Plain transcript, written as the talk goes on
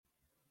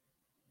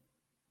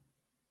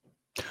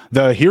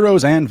The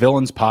Heroes and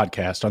Villains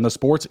podcast on the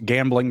Sports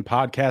Gambling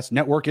Podcast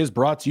Network is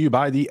brought to you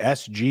by the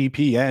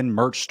SGPN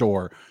merch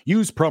store.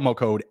 Use promo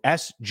code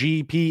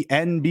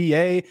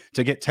SGPNBA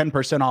to get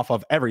 10% off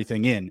of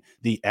everything in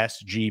the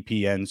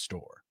SGPN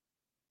store.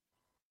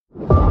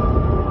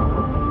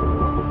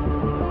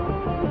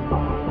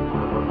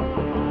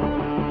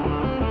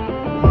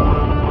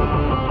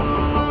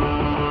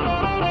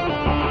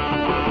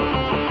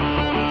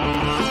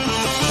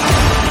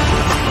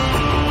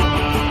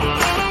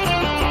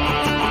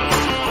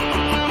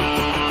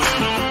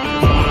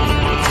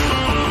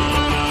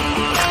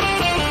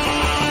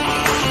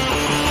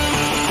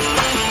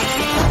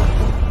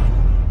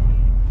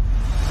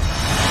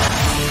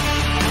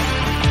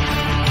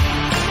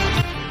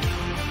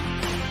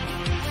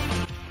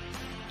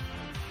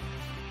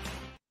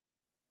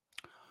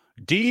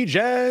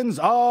 D-Gens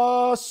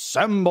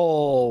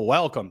assemble.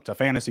 Welcome to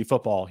Fantasy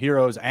Football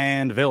Heroes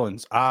and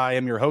Villains. I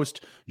am your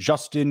host,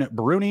 Justin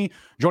Bruni.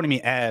 Joining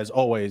me, as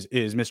always,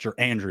 is Mr.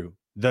 Andrew,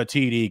 the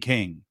TD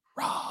King.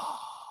 Rob.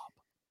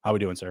 How we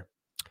doing, sir?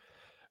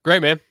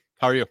 Great, man.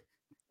 How are you?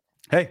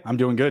 Hey, I'm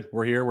doing good.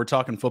 We're here. We're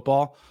talking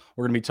football.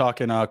 We're going to be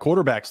talking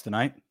quarterbacks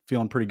tonight.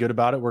 Feeling pretty good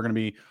about it. We're going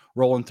to be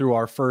rolling through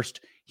our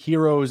first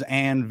Heroes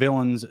and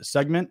Villains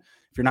segment.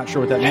 If you're not sure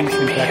what that means,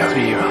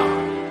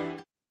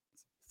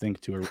 think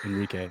to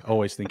Enrique.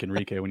 Always think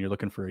Enrique when you're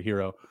looking for a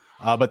hero.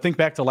 But think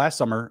back to last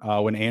summer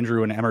when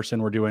Andrew and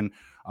Emerson were doing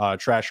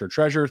Trash or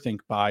Treasure, think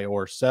buy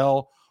or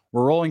sell.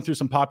 We're rolling through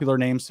some popular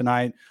names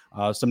tonight,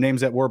 some names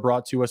that were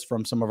brought to us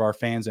from some of our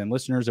fans and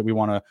listeners that we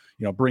want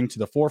to bring to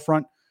the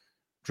forefront,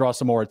 draw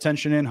some more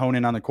attention in, hone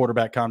in on the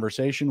quarterback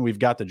conversation. We've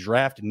got the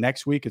draft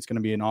next week. It's going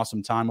to be an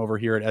awesome time over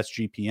here at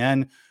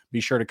SGPN.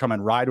 Be sure to come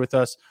and ride with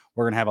us.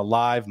 We're going to have a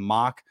live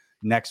mock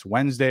next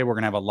Wednesday. We're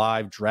going to have a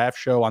live draft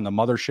show on the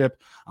mothership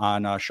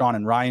on Sean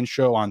and Ryan's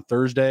show on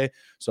Thursday.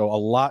 So a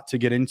lot to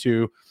get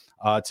into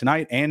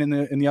tonight and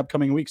in the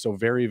upcoming week. So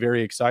very,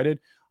 very excited.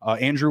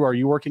 Andrew, are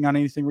you working on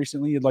anything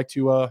recently you'd like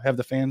to have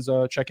the fans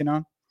check in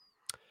on?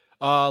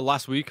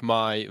 Last week,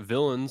 my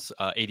Villains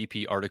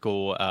ADP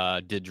article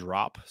did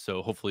drop.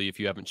 So hopefully if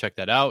you haven't checked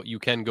that out, you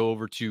can go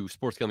over to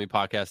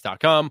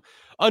sportsgamblingpodcast.com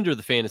under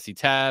the fantasy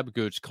tab.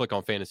 Go just click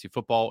on fantasy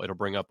football. It'll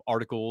bring up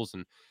articles,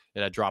 and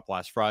that dropped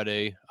last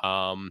Friday.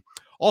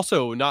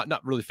 Also,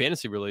 not really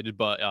fantasy related,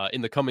 but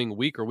in the coming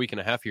week or week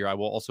and a half here, I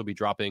will also be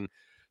dropping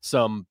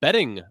some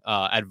betting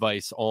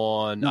advice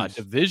on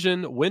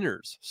division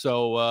winners.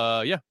 So,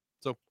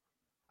 So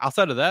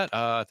outside of that,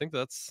 I think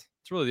it's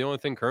really the only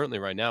thing currently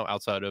right now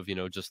outside of,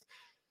 just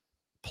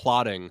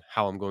plotting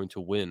how I'm going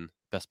to win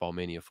Best Ball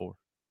Mania 4.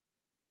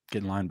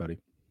 Get in line, buddy.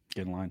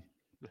 Get in line.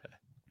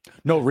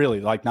 No,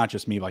 really, like not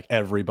just me, like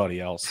everybody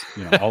else,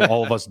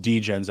 all of us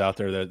D-Gens out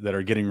there that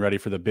are getting ready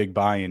for the big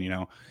buy-in,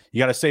 you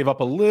got to save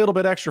up a little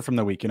bit extra from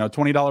the week,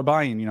 $20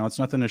 buy-in, it's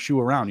nothing to shoo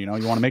around, you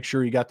want to make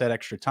sure you got that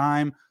extra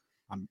time.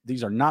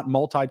 These are not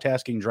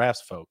multitasking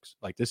drafts, folks.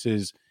 Like this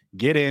is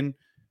get in,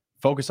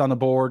 focus on the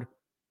board,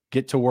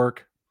 get to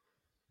work,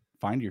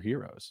 find your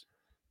heroes,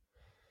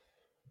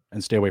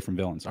 and stay away from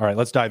villains. All right,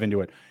 let's dive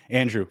into it.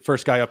 Andrew,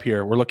 first guy up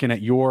here. We're looking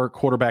at your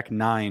quarterback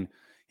 9.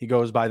 He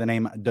goes by the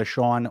name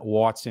Deshaun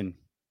Watson,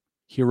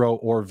 hero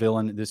or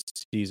villain this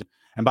season.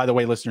 And by the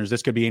way, listeners,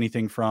 this could be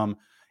anything from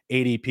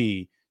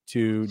ADP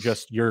to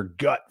just your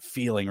gut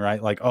feeling,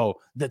 right? Like, oh,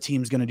 the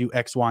team's going to do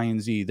X, Y, and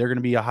Z. They're going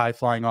to be a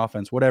high-flying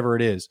offense, whatever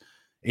it is.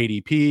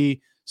 ADP,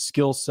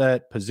 skill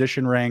set,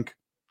 position rank.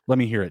 Let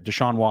me hear it.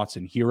 Deshaun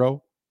Watson,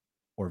 hero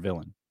or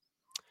villain?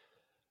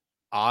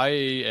 I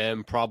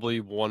am probably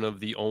one of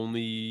the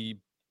only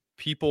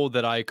people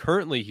that I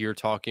currently hear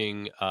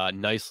talking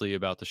nicely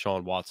about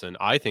Deshaun Watson.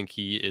 I think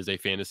he is a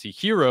fantasy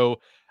hero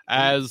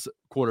as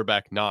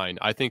quarterback 9.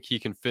 I think he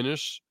can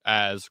finish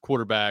as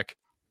quarterback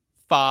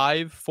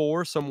 5,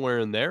 4, somewhere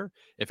in there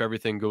if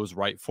everything goes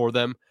right for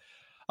them.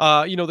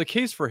 The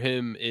case for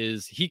him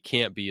is he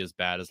can't be as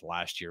bad as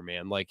last year,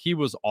 man. Like he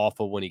was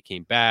awful when he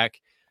came back,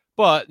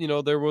 but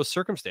there was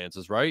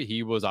circumstances, right?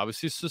 He was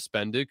obviously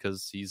suspended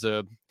because he's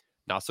a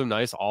not so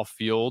nice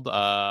off-field,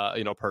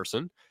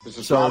 person.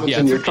 Mrs. So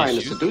Robinson, you're trying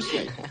to seduce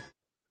me.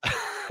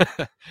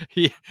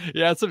 he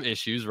had some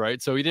issues,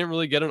 right? So he didn't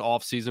really get an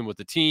off season with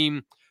the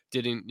team.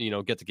 Didn't,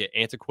 get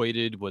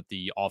antiquated with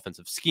the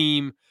offensive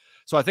scheme.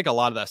 So I think a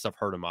lot of that stuff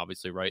hurt him,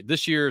 obviously, right?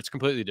 This year, it's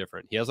completely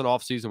different. He has an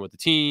off season with the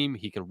team.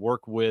 He can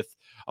work with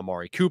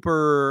Amari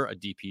Cooper, a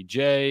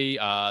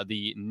DPJ,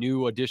 the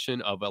new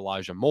addition of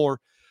Elijah Moore.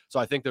 So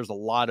I think there's a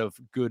lot of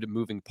good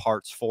moving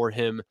parts for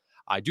him.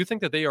 I do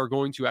think that they are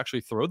going to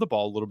actually throw the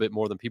ball a little bit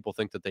more than people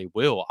think that they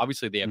will.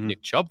 Obviously, they have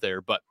Nick Chubb there,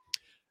 but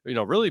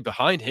really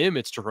behind him,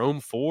 it's Jerome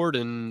Ford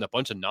and a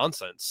bunch of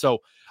nonsense. So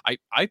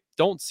I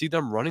don't see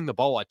them running the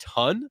ball a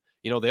ton.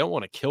 They don't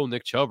want to kill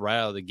Nick Chubb right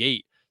out of the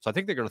gate. So I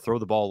think they're going to throw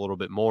the ball a little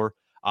bit more.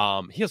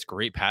 He has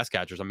great pass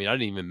catchers. I mean, I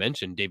didn't even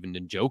mention David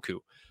Njoku.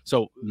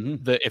 So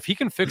if he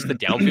can fix the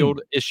downfield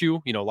issue,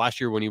 last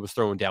year when he was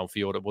throwing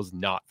downfield, it was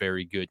not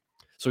very good.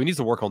 So he needs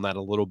to work on that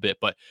a little bit,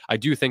 but I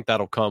do think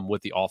that'll come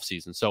with the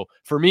offseason. So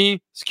for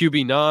me, it's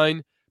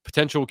QB9,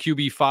 potential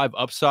QB5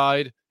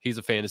 upside. he's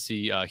a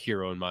fantasy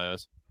hero in my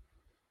eyes.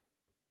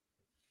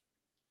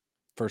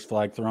 First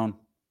flag thrown.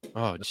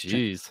 Oh,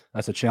 geez.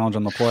 That's a challenge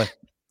on the play.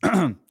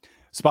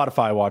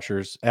 Spotify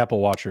watchers, Apple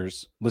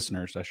watchers,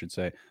 listeners, I should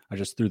say. I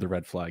just threw the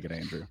red flag at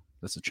Andrew.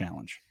 That's a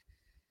challenge.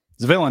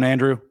 He's a villain,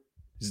 Andrew.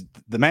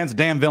 The man's a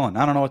damn villain.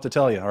 I don't know what to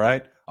tell you, all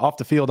right? Off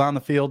the field, on the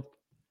field.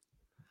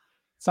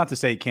 It's not to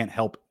say he can't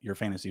help your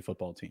fantasy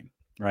football team,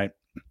 right?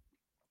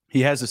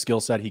 He has a skill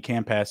set. He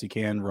can pass. He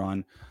can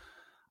run.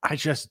 I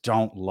just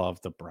don't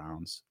love the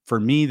Browns. For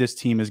me, this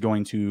team is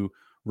going to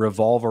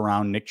revolve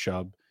around Nick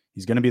Chubb.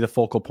 He's going to be the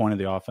focal point of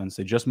the offense.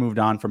 They just moved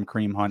on from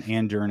Kareem Hunt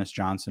and D'Ernest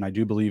Johnson. I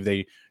do believe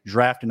they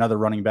draft another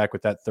running back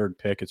with that third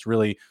pick. It's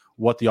really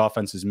what the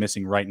offense is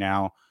missing right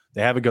now.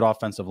 They have a good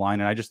offensive line,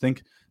 and I just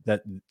think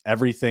that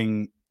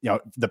everything,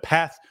 the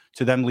path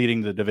to them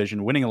leading the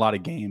division, winning a lot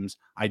of games,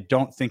 I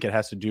don't think it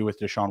has to do with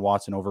Deshaun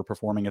Watson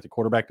overperforming at the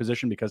quarterback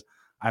position, because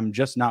I'm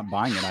just not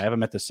buying it. I have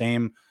him at the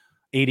same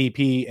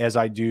ADP as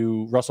I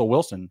do Russell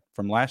Wilson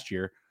from last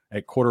year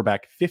at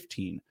quarterback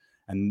 15.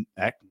 And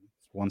that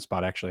one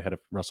spot actually ahead of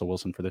Russell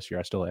Wilson for this year.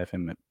 I still have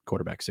him at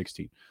quarterback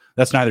 16.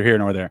 That's neither here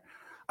nor there.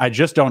 I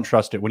just don't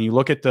trust it. When you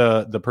look at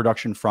the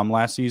production from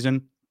last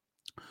season,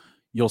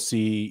 you'll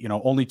see,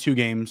 only 2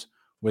 games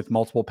with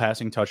multiple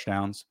passing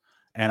touchdowns.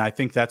 And I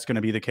think that's going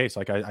to be the case.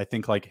 Like, I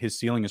think like his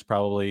ceiling is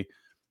probably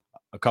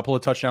a couple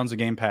of touchdowns a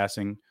game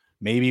passing,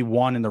 maybe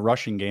 1 in the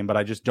rushing game, but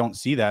I just don't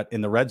see that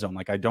in the red zone.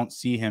 Like, I don't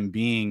see him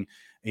being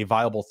a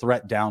viable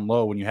threat down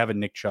low when you have a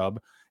Nick Chubb.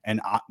 And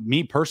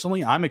me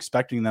personally, I'm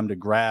expecting them to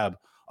grab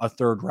a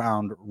 3rd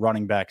round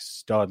running back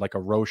stud like a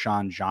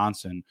Roschon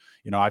Johnson.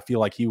 I feel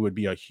like he would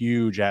be a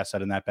huge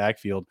asset in that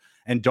backfield.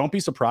 And don't be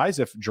surprised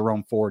if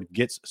Jerome Ford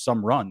gets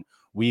some run.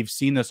 We've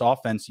seen this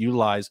offense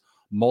utilize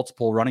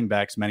multiple running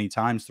backs many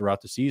times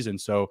throughout the season.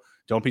 So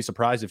don't be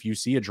surprised if you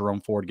see a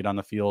Jerome Ford get on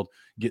the field,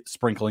 get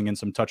sprinkling in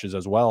some touches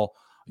as well.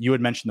 You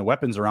had mentioned the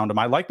weapons around him.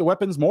 I like the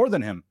weapons more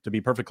than him, to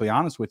be perfectly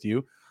honest with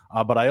you.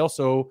 But I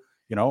also,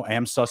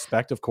 am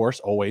suspect, of course,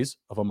 always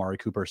of Amari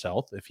Cooper's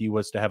health. If he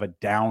was to have a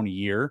down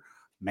year,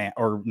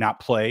 or not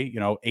play,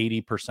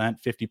 80%,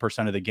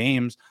 50% of the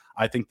games,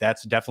 I think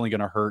that's definitely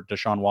going to hurt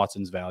Deshaun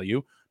Watson's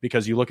value,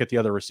 because you look at the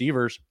other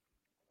receivers,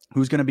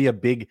 who's going to be a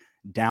big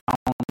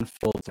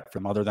downfield threat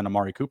from other than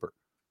Amari Cooper?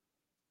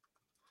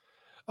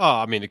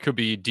 I mean, it could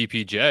be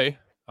DPJ.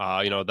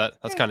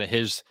 That's kind of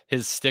his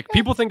stick.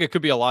 People think it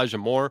could be Elijah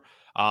Moore.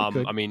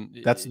 I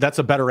mean, that's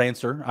a better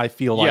answer, I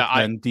feel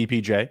like, than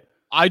DPJ.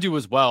 I do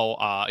as well.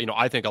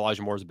 I think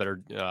Elijah Moore is a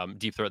better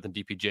deep threat than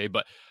DPJ,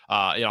 but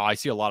I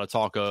see a lot of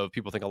talk of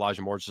people think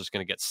Elijah Moore is just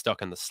going to get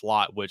stuck in the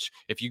slot, which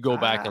if you go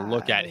back and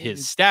look at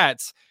his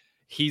stats,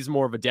 he's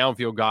more of a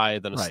downfield guy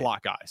than a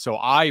slot guy. So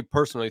I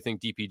personally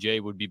think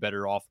DPJ would be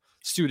better off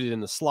suited in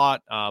the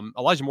slot.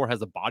 Elijah Moore has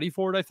the body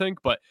for it, I think,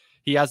 but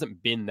he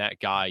hasn't been that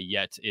guy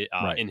yet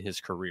in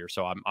his career.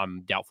 So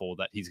I'm doubtful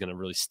that he's going to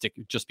really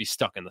just be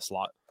stuck in the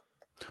slot.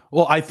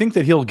 Well, I think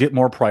that he'll get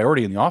more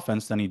priority in the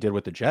offense than he did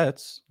with the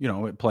Jets,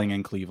 playing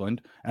in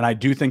Cleveland. And I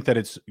do think that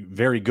it's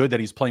very good that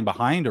he's playing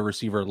behind a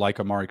receiver like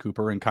Amari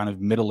Cooper and kind of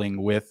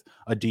middling with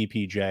a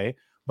DPJ.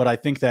 But I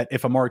think that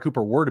if Amari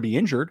Cooper were to be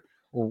injured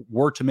or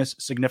were to miss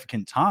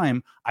significant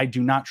time, I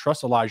do not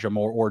trust Elijah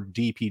Moore or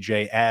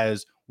DPJ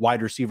as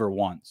wide receiver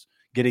ones.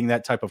 Getting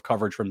that type of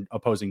coverage from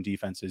opposing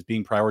defenses,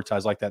 being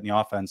prioritized like that in the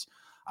offense,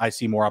 I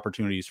see more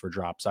opportunities for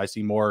drops. I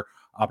see more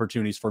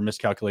opportunities for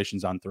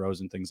miscalculations on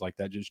throws and things like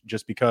that,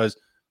 just because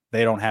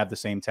they don't have the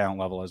same talent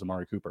level as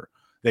Amari Cooper.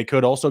 They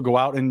could also go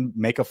out and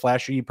make a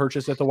flashy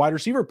purchase at the wide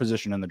receiver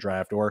position in the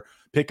draft, or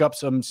pick up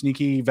some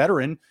sneaky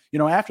veteran,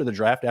 after the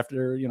draft,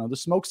 after, the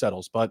smoke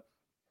settles. But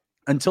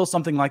until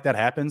something like that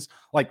happens,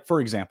 like, for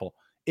example,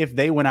 if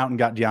they went out and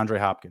got DeAndre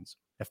Hopkins,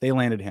 if they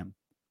landed him,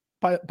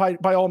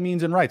 by all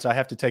means and rights, I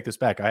have to take this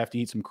back. I have to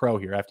eat some crow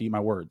here. I have to eat my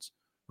words,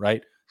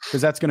 right? Because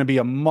that's going to be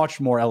a much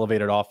more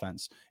elevated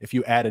offense if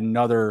you add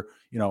another,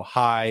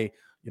 high,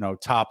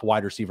 top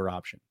wide receiver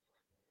option.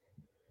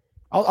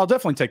 I'll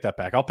definitely take that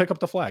back. I'll pick up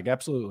the flag.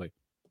 Absolutely.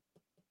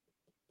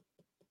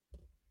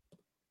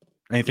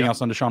 Anything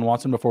else on Deshaun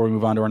Watson before we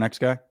move on to our next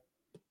guy?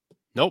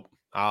 Nope.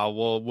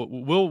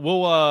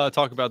 We'll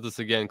talk about this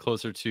again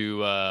closer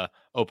to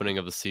opening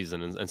of the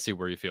season and see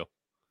where you feel.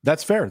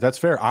 That's fair.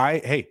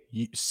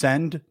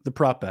 Send the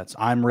prop bets.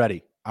 I'm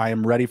ready. I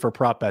am ready for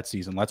prop bet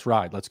season. Let's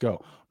ride. Let's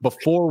go.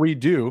 Before we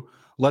do,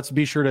 let's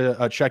be sure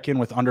to check in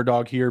with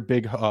Underdog here,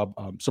 big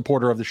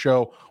supporter of the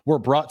show. We're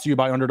brought to you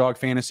by Underdog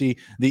Fantasy.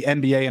 The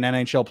NBA and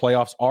NHL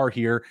playoffs are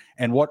here.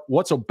 And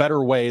what's a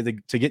better way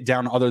to get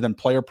down other than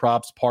player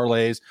props,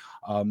 parlays,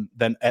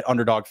 than at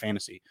Underdog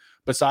Fantasy?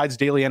 Besides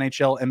daily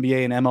NHL,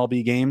 NBA, and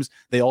MLB games,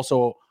 they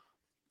also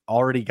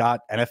already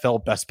got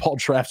NFL best ball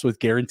drafts with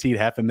guaranteed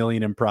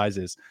 $500,000 in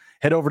prizes.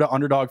 Head over to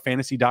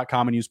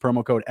UnderdogFantasy.com and use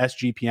promo code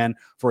SGPN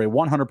for a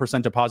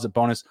 100% deposit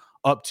bonus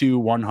up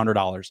to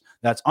 $100.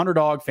 That's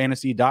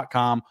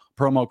UnderdogFantasy.com,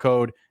 promo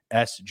code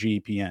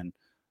SGPN.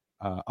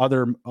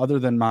 Other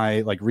than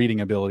my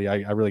reading ability,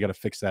 I really got to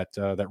fix that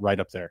right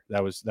up there.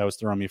 That was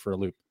throwing me for a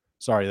loop.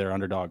 Sorry there,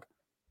 Underdog.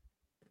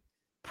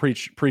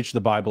 preach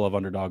the Bible of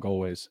underdog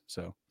always.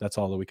 So that's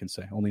all that we can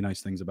say. Only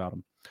nice things about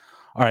him.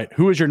 All right.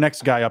 Who is your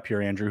next guy up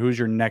here, Andrew? Who's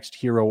your next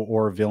hero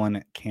or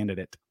villain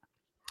candidate?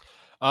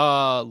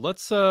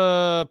 Let's you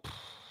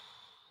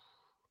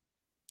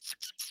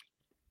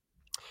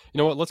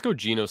know what? Let's go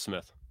Geno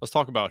Smith. Let's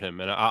talk about him.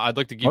 And I'd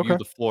like to give you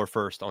the floor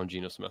first on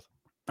Geno Smith.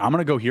 I'm going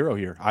to go hero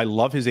here. I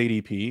love his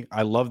ADP.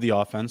 I love the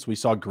offense. We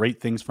saw great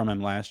things from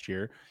him last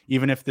year.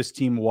 Even if this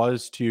team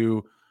was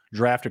to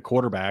draft a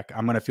quarterback,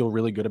 I'm going to feel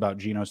really good about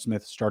Geno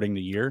Smith starting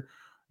the year.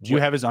 Do you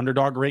have his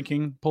underdog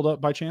ranking pulled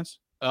up by chance?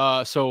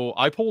 So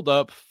I pulled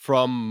up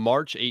from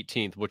March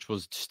 18th, which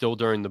was still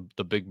during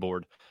the big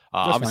board.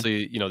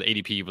 Obviously, fine. You know, the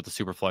ADP with the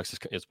Superflex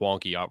is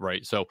wonky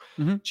outright. So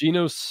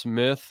Geno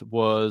Smith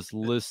was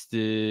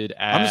listed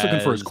as... I'm just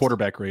looking for his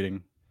quarterback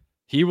rating.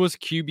 He was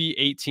QB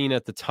 18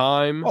 at the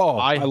time. Oh,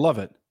 I love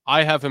it.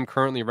 I have him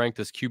currently ranked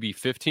as QB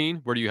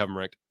 15. Where do you have him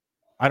ranked?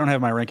 I don't have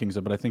my rankings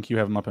up, but I think you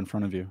have him up in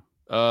front of you.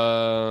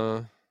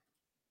 I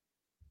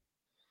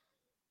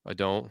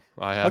don't.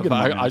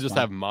 I just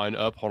have mine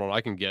up. Hold on,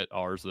 I can get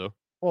ours though.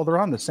 Well, they're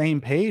on the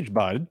same page,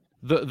 bud.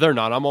 They're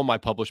not. I'm on my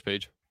published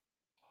page.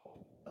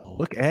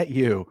 Look at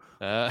you.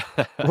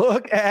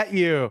 Look at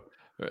you.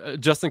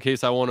 Just in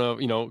case I want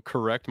to,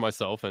 correct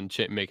myself and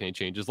make any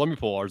changes. Let me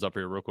pull ours up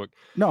here real quick.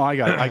 No, I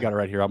got it. I got it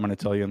right here. I'm going to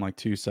tell you in like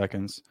 2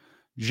 seconds.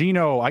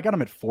 Geno, I got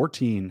him at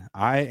 14.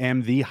 I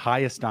am the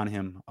highest on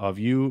him of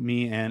you,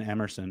 me, and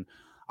Emerson.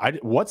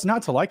 What's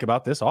not to like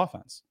about this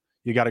offense?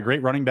 You got a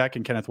great running back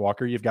in Kenneth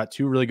Walker. You've got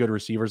 2 really good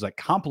receivers that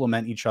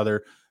complement each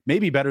other,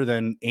 maybe better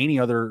than any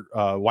other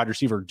wide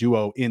receiver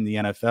duo in the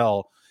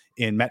NFL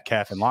in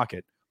Metcalf and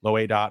Lockett. Low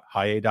A dot,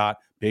 high A dot,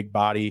 big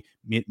body,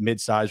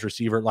 mid-sized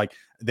receiver. Like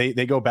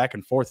they go back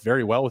and forth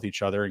very well with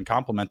each other and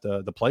complement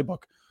the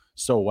playbook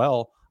so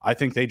well. I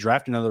think they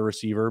draft another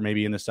receiver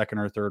maybe in the 2nd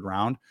or 3rd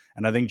round.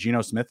 And I think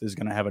Geno Smith is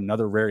going to have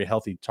another very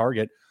healthy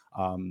target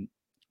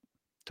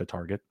to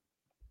target.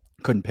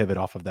 Couldn't pivot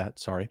off of that.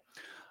 Sorry.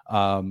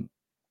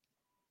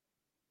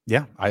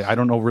 Yeah, I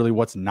don't know really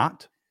what's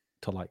not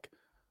to like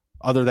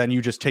other than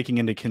you just taking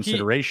into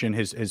consideration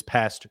his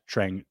past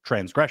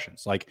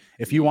transgressions. Like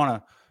if you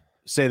want to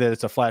say that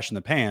it's a flash in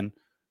the pan,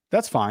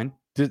 that's fine.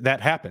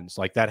 That happens.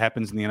 Like that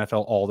happens in the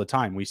NFL all the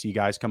time. We see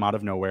guys come out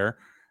of nowhere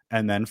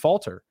and then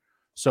falter.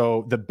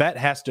 So the bet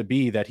has to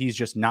be that he's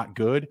just not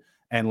good.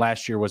 And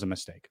last year was a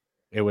mistake.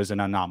 It was an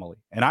anomaly.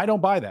 And I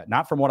don't buy that.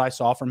 Not from what I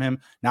saw from him,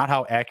 not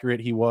how accurate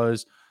he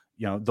was.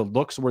 You know, the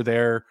looks were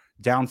there,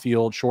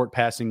 downfield, short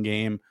passing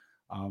game.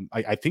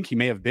 I think he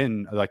may have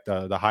been like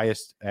the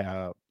highest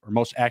or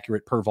most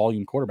accurate per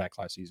volume quarterback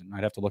last season.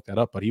 I'd have to look that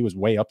up, but he was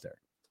way up there.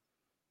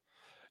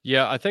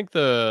 Yeah, I think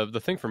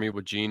the thing for me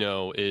with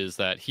Geno is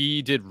that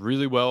he did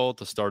really well at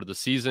the start of the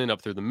season,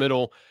 up through the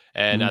middle,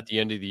 and at the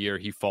end of the year,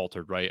 he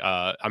faltered, right?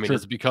 I mean,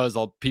 it's because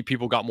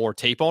people got more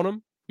tape on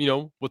him,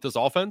 with this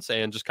offense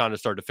and just kind of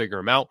started to figure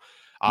him out.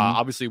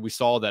 Obviously, we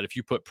saw that if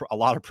you put a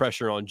lot of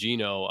pressure on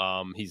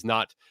Geno, he's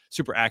not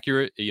super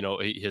accurate.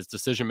 His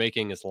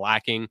decision-making is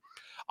lacking.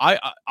 I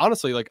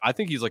honestly, I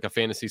think he's like a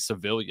fantasy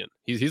civilian.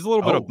 He's a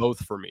little bit of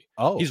both for me.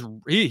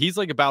 He's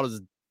like about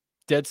as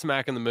dead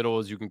smack in the middle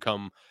as you can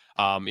come.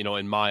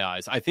 In my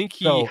eyes, I think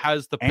he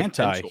has the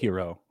potential.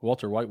 Anti-hero.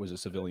 Walter White was a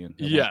civilian.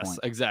 Yes,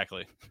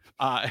 exactly.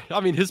 I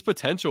mean, his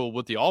potential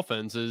with the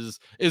offense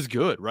is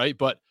good, right?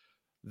 But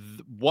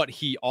what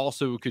he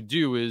also could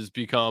do is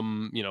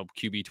become,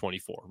 QB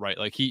 24, right?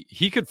 Like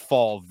he could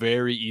fall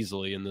very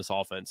easily in this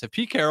offense. If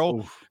Pete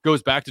Carroll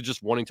goes back to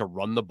just wanting to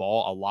run the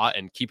ball a lot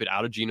and keep it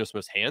out of Geno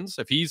Smith's hands,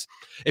 if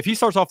he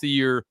starts off the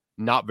year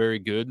not very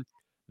good,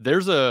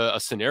 there's a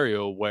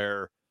scenario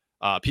where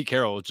Pete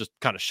Carroll just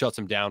kind of shuts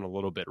him down a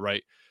little bit,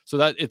 right? So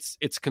that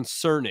it's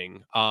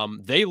concerning.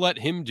 They let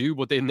him do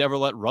what they never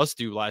let Russ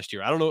do last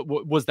year. I don't know.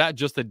 Was that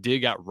just a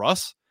dig at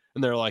Russ?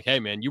 And they're like, hey,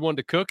 man, you wanted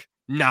to cook?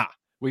 Nah,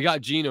 we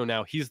got Geno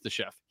now. He's the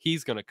chef.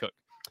 He's going to cook.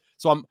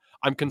 So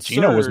I'm concerned.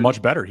 Geno was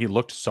much better. He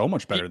looked so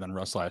much better than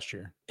Russ last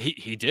year.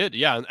 He did.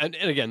 Yeah. And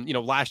again,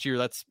 last year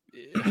that's,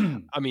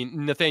 I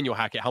mean, Nathaniel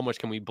Hackett, how much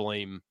can we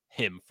blame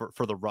him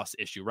for the Russ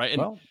issue, right?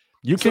 And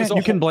you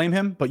can blame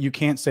him, but you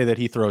can't say that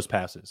he throws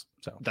passes.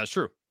 So that's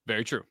true.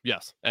 Very true.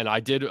 Yes. And I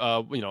did,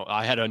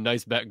 I had a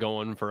nice bet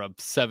going for a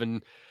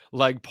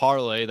 7-leg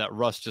parlay that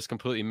Russ just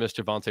completely missed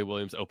Javonte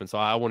Williams open. So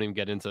I won't even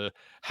get into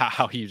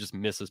how he just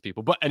misses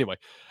people. But anyway,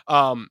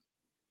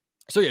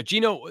 so yeah,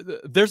 Geno,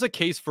 there's a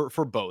case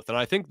for both. And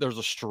I think there's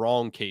a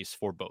strong case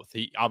for both.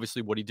 He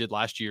obviously what he did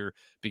last year,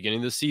 beginning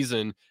of the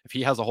season, if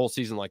he has a whole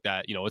season like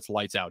that, it's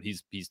lights out.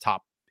 He's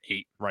top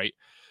 8, right?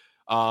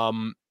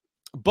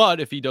 But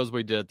if he does what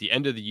he did at the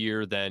end of the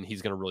year, then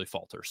he's going to really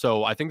falter.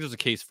 So I think there's a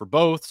case for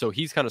both. So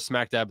he's kind of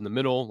smack dab in the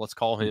middle. Let's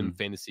call him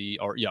fantasy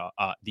or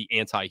the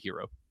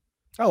anti-hero.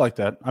 I like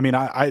that. I mean,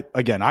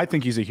 I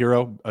think he's a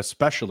hero,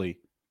 especially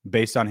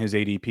based on his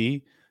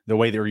ADP, the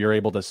way that you're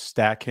able to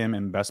stack him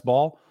in best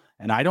ball.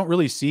 And I don't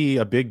really see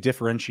a big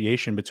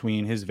differentiation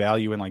between his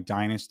value in like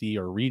dynasty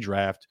or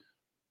redraft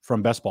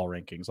from best ball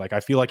rankings. Like I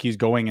feel like he's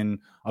going in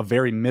a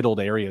very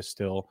middled area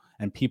still,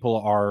 and people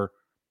are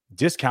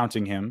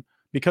discounting him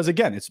because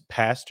again, it's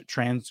past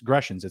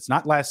transgressions. It's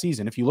not last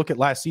season. If you look at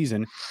last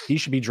season, he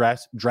should be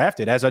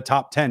drafted as a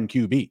top 10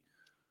 QB.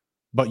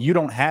 But you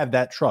don't have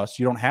that trust.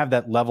 You don't have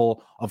that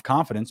level of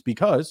confidence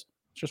because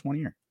it's just 1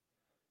 year.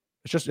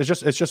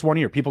 It's just 1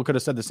 year. People could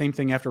have said the same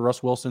thing after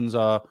Russ Wilson's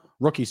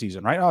rookie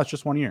season, right? Oh, it's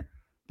just 1 year.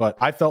 But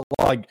I felt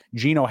like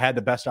Geno had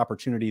the best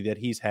opportunity that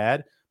he's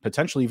had,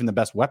 potentially even the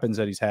best weapons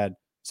that he's had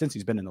since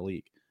he's been in the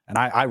league. And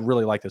I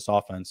really like this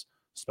offense,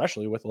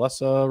 especially with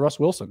less Russ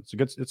Wilson.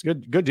 It's a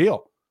good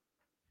deal.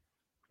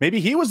 Maybe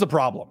he was the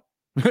problem.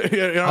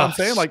 You know what I'm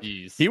saying? Like,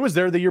 he was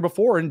there the year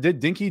before and did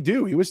dinky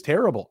do. He was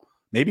terrible.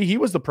 Maybe he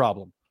was the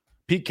problem.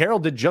 Pete Carroll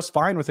did just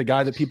fine with a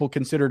guy that people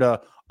considered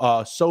a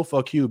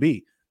sofa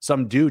QB,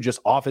 some dude just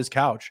off his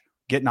couch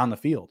getting on the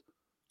field.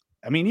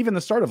 I mean, even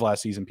the start of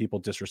last season,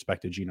 people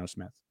disrespected Geno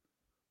Smith.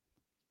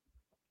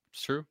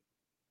 It's true.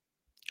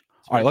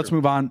 All right, let's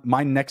move on.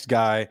 My next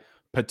guy,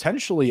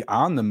 potentially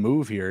on the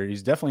move here.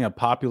 He's definitely a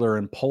popular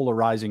and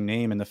polarizing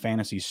name in the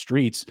fantasy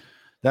streets.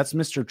 That's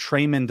Mr.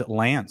 Traymond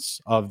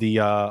Lance of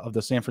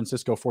the San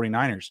Francisco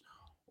 49ers.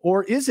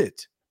 Or is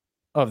it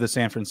of the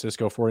San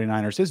Francisco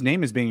 49ers? His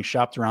name is being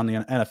shopped around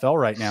the NFL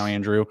right now,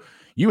 Andrew.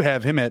 You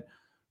have him at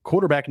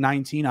quarterback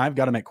 19. I've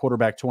got him at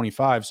quarterback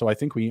 25. So I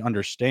think we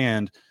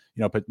understand,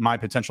 my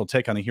potential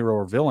take on the hero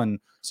or villain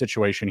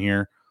situation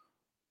here.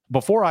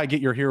 Before I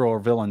get your hero or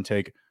villain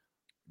take,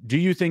 do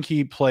you think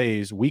he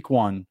plays week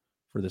 1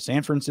 for the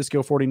San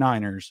Francisco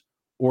 49ers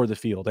or the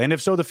field? And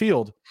if so, the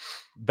field,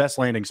 best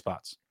landing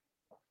spots.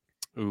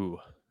 Ooh.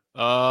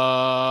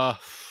 I've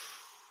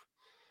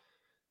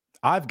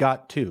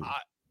got 2.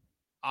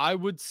 I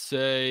would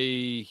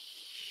say,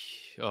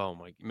 oh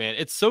my man,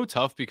 it's so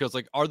tough because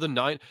are the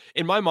nine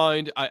in my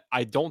mind,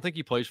 I don't think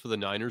he plays for the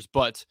Niners,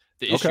 but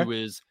the issue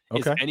is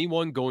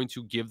anyone going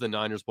to give the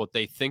Niners what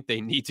they think they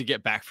need to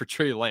get back for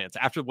Trey Lance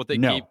after what they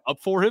gave up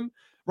for him?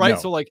 Right. No.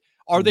 So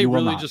are they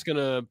really just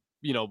gonna,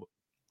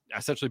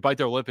 essentially bite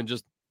their lip and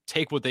just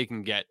take what they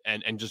can get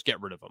and just get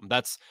rid of him?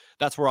 That's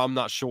where I'm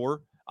not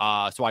sure.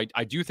 So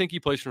I do think he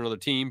plays for another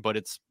team, but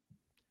it's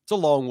a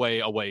long way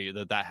away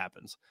that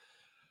happens.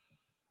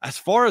 As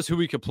far as who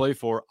we could play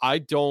for,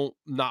 I'm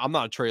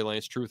not a Trey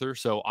Lance truther,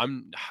 so I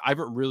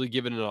haven't really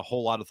given it a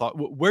whole lot of thought.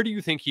 Where do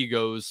you think he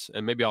goes?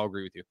 And maybe I'll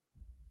agree with you.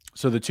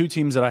 So the 2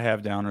 teams that I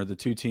have down are the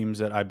 2 teams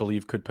that I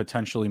believe could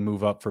potentially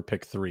move up for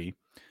pick 3,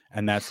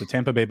 and that's the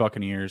Tampa Bay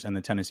Buccaneers and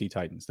the Tennessee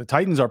Titans. The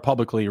Titans are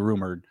publicly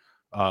rumored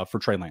for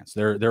Trey Lance.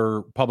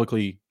 They're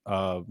publicly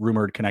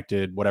rumored,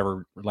 connected,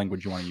 whatever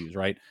language you want to use,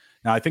 right?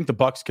 Now, I think the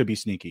Bucs could be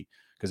sneaky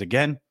because,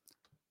 again,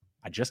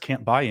 I just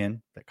can't buy in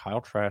that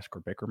Kyle Trask or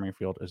Baker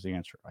Mayfield is the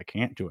answer. I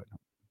can't do it. I'm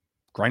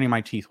grinding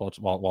my teeth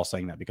while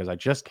saying that because I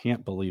just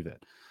can't believe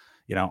it.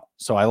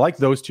 So I like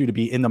those 2 to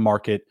be in the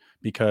market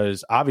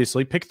because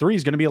obviously pick 3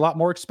 is going to be a lot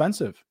more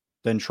expensive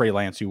than Trey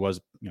Lance, who was,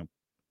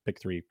 pick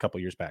 3 a couple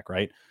years back,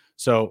 right?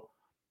 So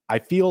I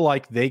feel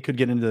like they could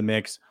get into the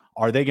mix.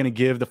 Are they going to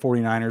give the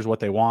 49ers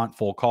what they want,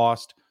 full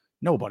cost?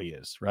 Nobody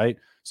is, right?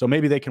 So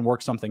maybe they can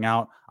work something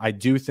out. I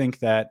do think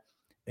that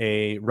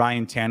a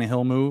Ryan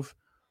Tannehill move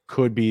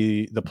could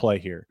be the play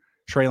here.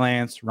 Trey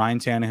Lance, Ryan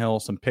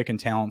Tannehill, some pick and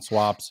talent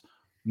swaps,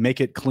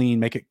 make it clean,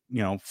 make it,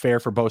 fair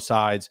for both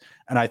sides.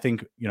 And I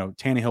think,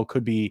 Tannehill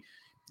could be,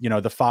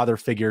 the father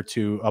figure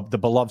to the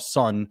beloved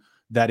son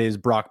that is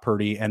Brock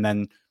Purdy. And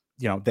then,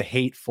 the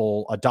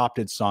hateful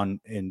adopted son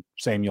in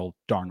Samuel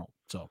Darnold.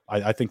 So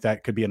I think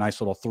that could be a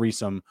nice little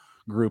threesome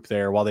group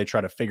there while they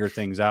try to figure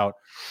things out.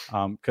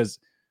 Because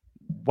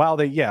while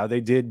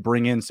they did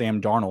bring in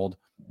Sam Darnold,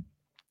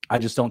 I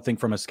just don't think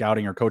from a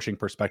scouting or coaching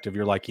perspective,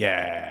 you're like,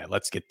 yeah,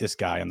 let's get this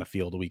guy on the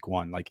field week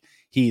 1. Like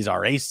he's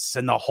our ace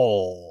in the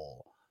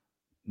hole.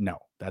 No,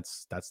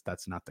 that's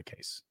not the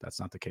case. That's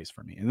not the case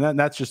for me. And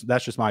that's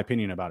just my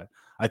opinion about it.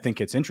 I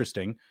think it's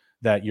interesting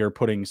that you're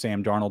putting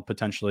Sam Darnold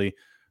potentially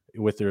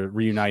with the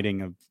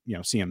reuniting of,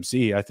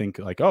 CMC. I think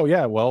oh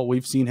yeah, well,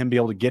 we've seen him be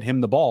able to get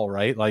him the ball,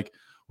 right? Like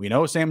we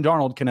know Sam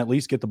Darnold can at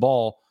least get the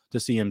ball to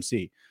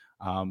CMC.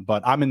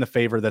 But I'm in the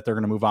favor that they're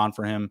going to move on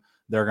for him.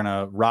 They're going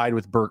to ride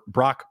with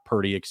Brock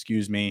Purdy,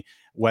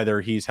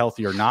 whether he's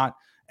healthy or not.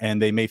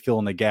 And they may fill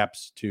in the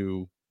gaps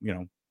to,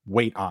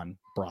 wait on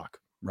Brock,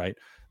 right?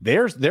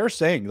 They're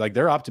saying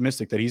they're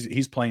optimistic that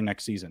he's playing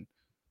next season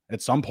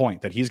at some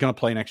point, that he's going to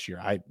play next year.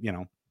 I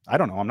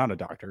don't know. I'm not a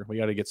doctor. We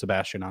got to get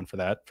Sebastian on for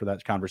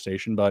that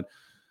conversation. But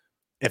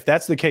if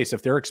that's the case,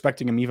 if they're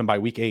expecting him even by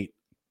week 8,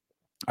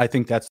 I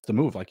think that's the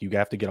move. You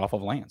have to get off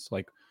of Lance.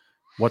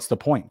 What's the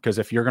point? Because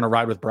if you're going to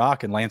ride with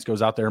Brock and Lance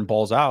goes out there and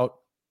balls out,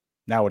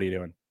 now what are you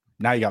doing?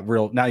 Now you got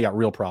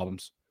real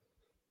problems.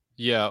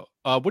 Yeah.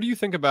 What do you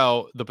think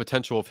about the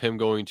potential of him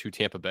going to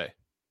Tampa Bay?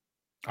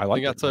 You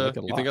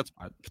think that's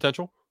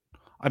potential?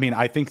 I mean,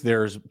 I think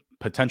there's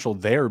potential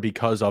there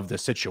because of the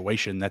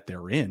situation that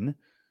they're in.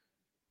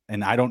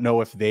 And I don't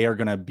know if they are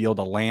going to be able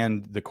to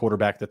land the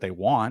quarterback that they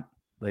want.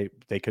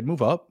 They could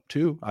move up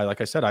too.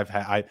 Like I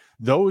said,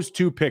 those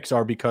 2 picks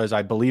are because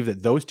I believe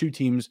that those 2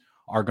 teams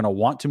are going to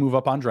want to move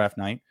up on draft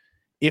night.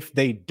 If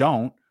they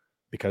don't,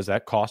 because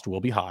that cost will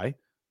be high,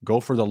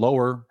 go for the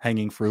lower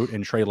hanging fruit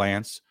in Trey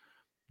Lance,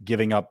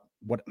 giving up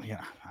what?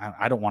 Yeah,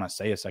 I don't want to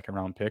say a second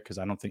round pick because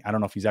I don't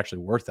know if he's actually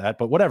worth that.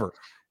 But whatever,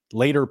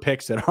 later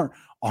picks that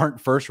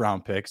aren't first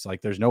round picks.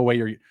 Like there's no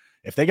way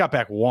if they got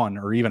back one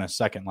or even a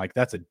second, like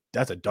that's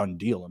a done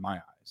deal in my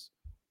eyes,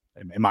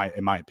 in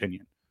my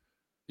opinion.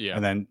 Yeah.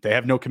 And then they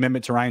have no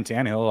commitment to Ryan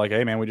Tannehill. Like,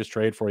 hey man, we just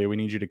traded for you. We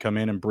need you to come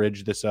in and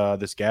bridge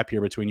this gap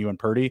here between you and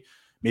Purdy.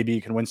 Maybe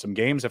you can win some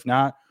games. If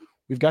not,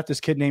 we've got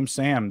this kid named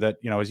Sam that,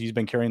 he's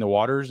been carrying the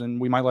waters,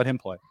 and we might let him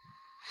play.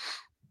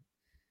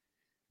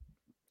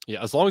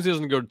 Yeah, as long as he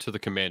doesn't go to the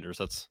Commanders,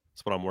 that's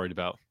what I'm worried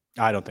about.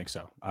 I don't think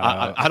so.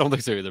 I don't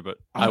think so either, but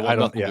I want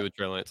nothing to do with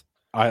Trey Lance.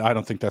 I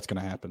don't think that's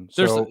going to happen.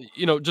 There's, so,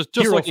 just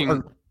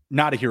looking.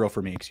 Not a hero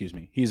for me, excuse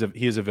me. He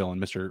is a villain,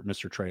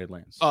 Mr. Trey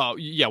Lance. Oh,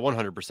 yeah,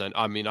 100%.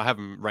 I mean, I have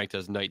him ranked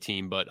as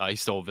 19, but he's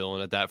still a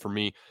villain at that for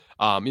me.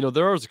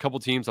 There is a couple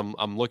teams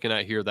I'm looking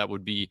at here that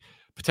would be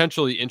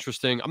potentially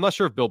interesting. I'm not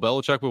sure if Bill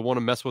Belichick would want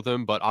to mess with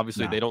him, but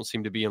obviously they don't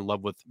seem to be in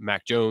love with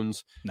Mac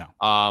Jones.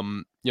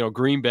 No.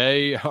 Green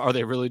Bay, are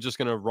they really just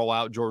going to roll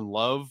out Jordan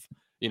Love,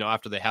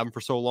 after they have him for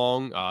so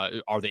long?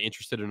 Are they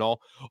interested in all?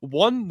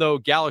 One, though,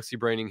 galaxy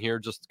braining here,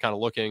 just kind of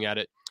looking at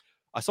it.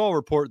 I saw a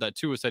report that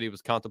Tua said he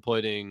was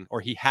contemplating,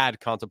 or he had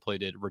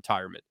contemplated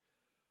retirement.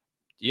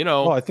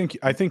 Well, I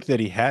think that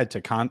he had to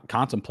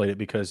contemplate it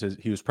because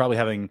he was probably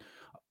having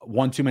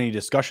one too many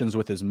discussions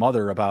with his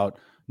mother about,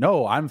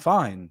 no, I'm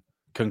fine.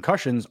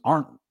 Concussions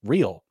aren't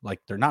real. Like,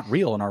 they're not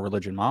real in our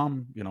religion,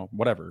 Mom.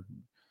 Whatever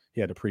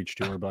he had to preach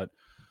to her, but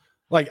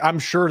like, I'm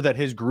sure that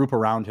his group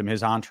around him,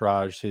 his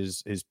entourage,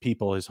 his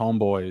people, his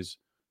homeboys,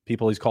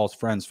 people he calls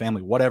friends,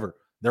 family, whatever,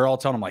 they're all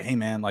telling him like, hey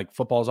man, like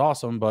football's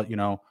awesome, but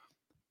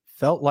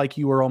felt like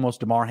you were almost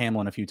DeMar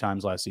Hamlin a few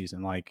times last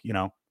season. Like,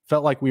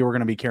 felt like we were going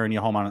to be carrying you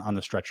home on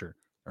the stretcher,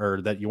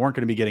 or that you weren't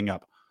going to be getting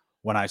up.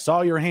 When I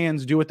saw your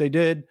hands do what they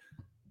did,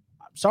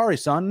 I'm sorry,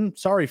 son,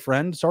 sorry,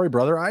 friend, sorry,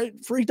 brother. I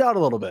freaked out a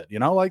little bit,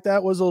 like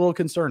that was a little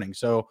concerning.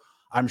 So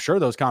I'm sure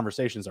those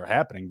conversations are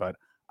happening, but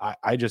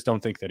I just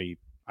don't think that he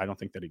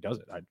does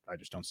it. I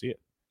just don't see it.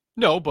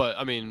 No, but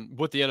I mean,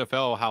 with the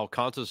NFL, how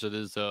conscious it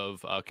is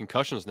of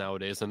concussions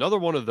nowadays. Another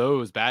one of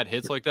those bad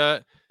hits like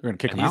that, they're going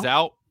to kick him he's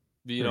out.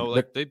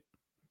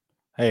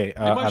 Hey,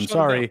 I'm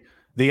sorry.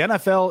 The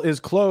NFL is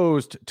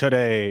closed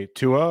today,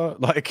 Tua.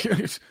 Like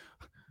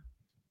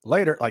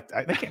later, like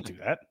they can't do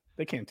that.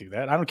 They can't do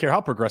that. I don't care how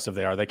progressive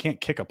they are. They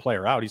can't kick a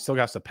player out. He still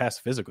has to pass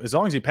physical. As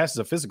long as he passes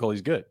a physical,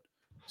 he's good.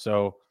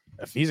 So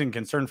if he's in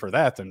concern for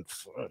that, then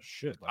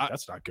shit, like,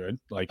 that's not good.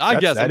 Like I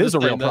guess that is a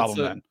real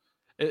problem.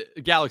 Then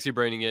galaxy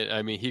braining it.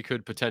 I mean, he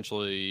could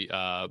potentially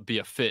be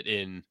a fit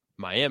in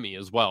Miami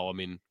as well. I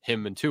mean,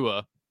 him and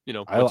Tua.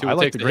 I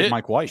like the great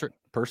Mike White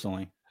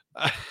personally.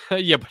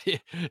 Yeah, but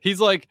he's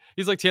like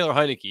Taylor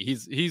Heineke.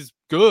 He's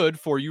good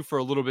for you for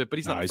a little bit, but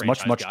he's not. He's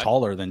much guy.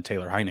 Taller than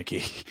Taylor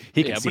Heineke.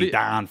 He can see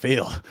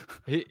downfield.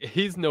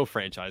 He's no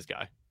franchise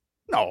guy.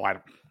 No, I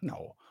don't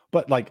know.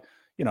 But like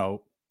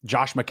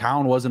Josh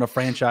McCown wasn't a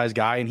franchise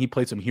guy, and he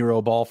played some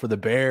hero ball for the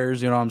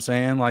Bears. You know what I'm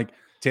saying? Like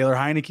Taylor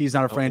Heineke's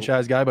not a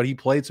franchise guy, but he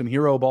played some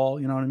hero ball.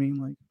 You know what I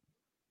mean?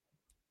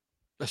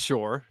 Like,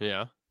 sure,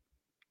 yeah.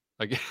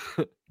 Like,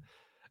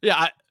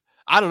 yeah.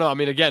 I don't know. I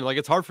mean, again, like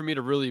it's hard for me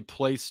to really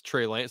place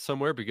Trey Lance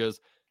somewhere because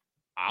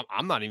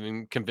I'm not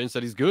even convinced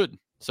that he's good.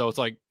 So it's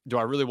like, do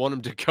I really want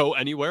him to go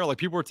anywhere? Like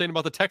people were saying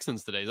about the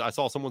Texans today. I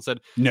saw someone said,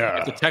 no.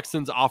 If the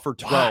Texans offer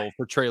 12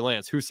 for Trey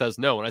Lance, who says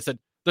no? And I said,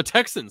 the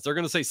Texans. They're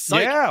going to say,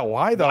 psych. Yeah,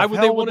 why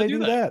would they want to do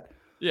that?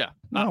 Yeah.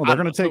 No, they're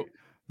going to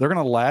they're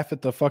going to laugh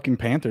at the fucking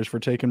Panthers for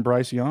taking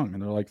Bryce Young.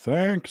 And they're like,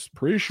 thanks,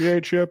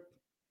 appreciate you.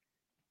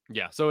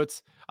 Yeah, so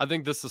I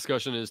think this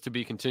discussion is to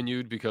be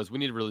continued because we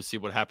need to really see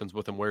what happens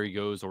with him, where he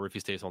goes, or if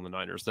he stays on the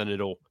Niners. Then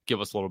it'll give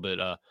us a little bit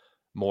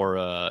more,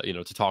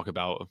 to talk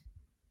about.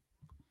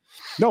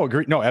 No,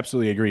 agreed. No,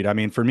 absolutely agreed. I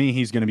mean, for me,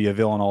 he's going to be a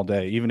villain all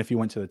day. Even if he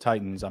went to the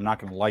Titans, I'm not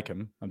going to like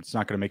him. It's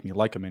not going to make me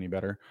like him any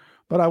better.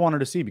 But I wanted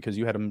to see because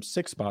you had him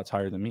 6 spots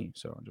higher than me,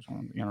 so I just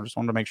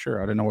wanted to make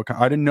sure. I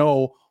didn't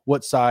know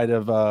what side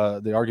of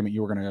the argument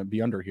you were going to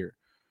be under here.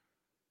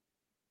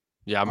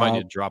 Yeah, I might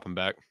need to drop him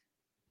back.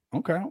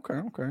 Okay.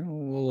 A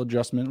little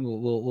adjustment, a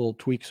little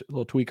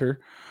tweaker.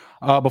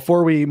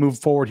 Before we move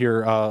forward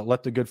here,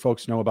 let the good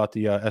folks know about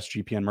the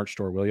SGPN merch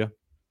store, will you?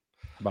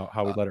 About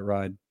how we let it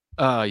ride.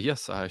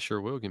 Yes, I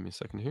sure will. Give me a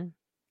second here.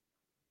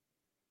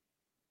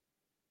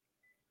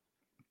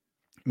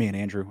 Me and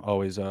Andrew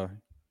always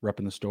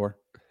repping the store.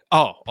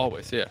 Oh,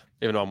 always, yeah.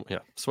 Even though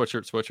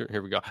sweatshirt.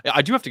 Here we go.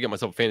 I do have to get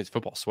myself a fantasy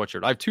football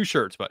sweatshirt. I have 2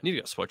 shirts, but I need to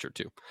get a sweatshirt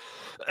too.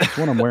 This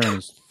one I'm wearing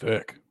is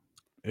thick.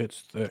 It's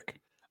thick.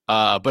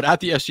 But at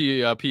the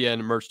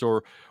SGPN merch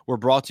store, we're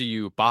brought to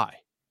you by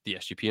the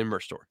SGPN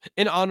merch store.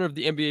 In honor of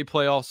the NBA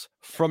playoffs,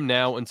 from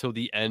now until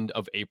the end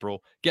of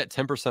April, get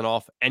 10%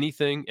 off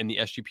anything in the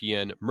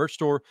SGPN merch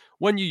store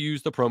when you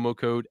use the promo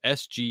code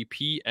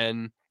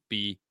SGPNBA.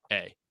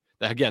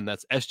 Again,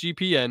 that's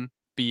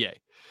SGPNBA.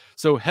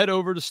 So head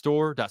over to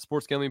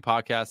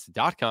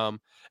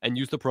store.sportsgamblingpodcast.com and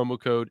use the promo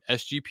code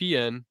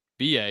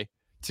SGPNBA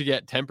to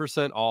get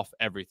 10% off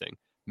everything.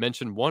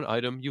 Mention one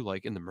item you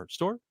like in the merch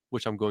store,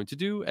 which I'm going to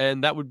do,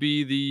 and that would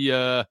be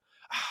the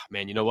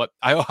man, you know what?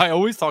 I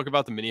always talk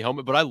about the mini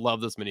helmet, but I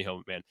love this mini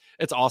helmet, man.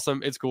 It's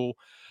awesome. It's cool.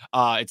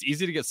 It's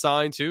easy to get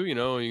signed too.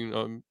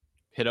 You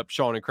hit up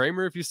Sean and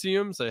Kramer if you see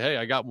them. Say,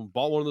 hey,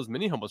 bought one of those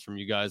mini helmets from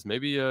you guys.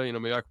 Maybe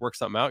maybe I can work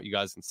something out. You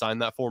guys can sign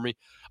that for me.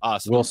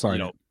 We'll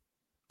sign it.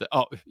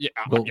 I'll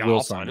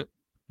sign it.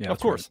 Yeah, of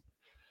course.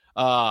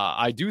 Right.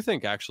 I do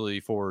think actually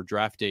for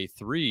draft day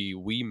 3,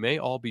 we may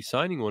all be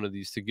signing one of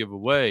these to give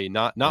away.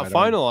 Not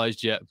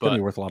finalized yet, but it's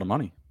be worth a lot of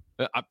money.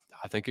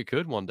 I think it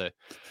could one day.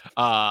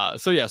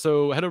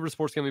 So head over to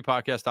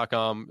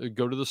sportsgamblingpodcast.com,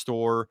 go to the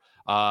store.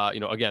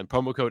 Again,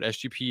 promo code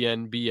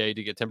SGPNBA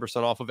to get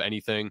 10% off of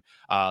anything.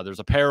 There's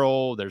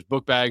apparel, there's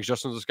book bags.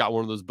 Justin just got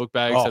one of those book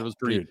bags. That was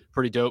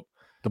pretty dope.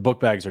 The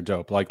book bags are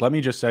dope. Like, let me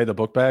just say, the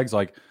book bags,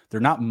 like, they're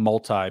not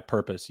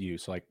multi-purpose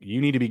use. Like,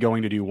 you need to be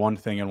going to do one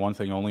thing and one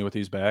thing only with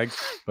these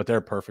bags, but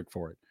they're perfect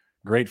for it.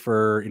 Great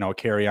for,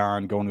 carry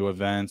on, going to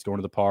events, going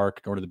to the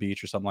park, going to the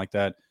beach or something like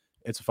that.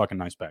 It's a fucking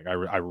nice bag. I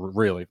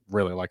really,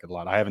 really like it a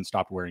lot. I haven't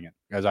stopped wearing it,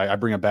 as I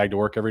bring a bag to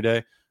work every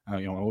day.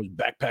 Always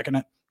backpacking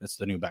it. It's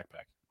the new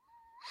backpack.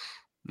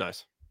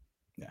 Nice.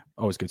 Yeah.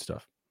 Always good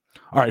stuff.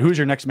 All right. Who's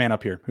your next man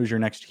up here? Who's your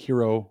next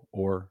hero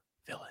or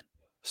villain?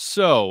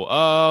 So,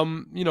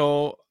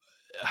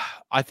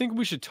 I think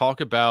we should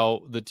talk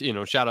about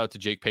shout out to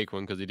Jake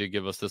Paquin because he did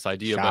give us this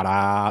idea. Shout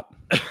out.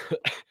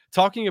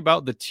 Talking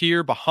about the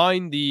tier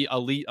behind the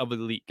elite of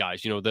elite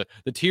guys, the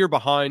tier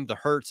behind the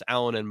Hurts,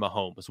 Allen, and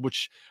Mahomes,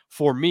 which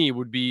for me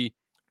would be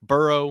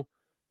Burrow,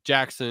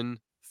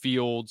 Jackson,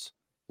 Fields,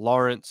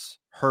 Lawrence,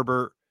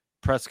 Herbert,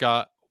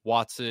 Prescott,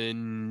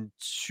 Watson,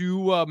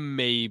 Tua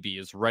maybe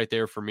is right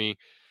there for me.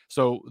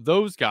 So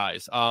those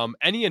guys,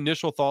 any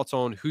initial thoughts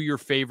on who your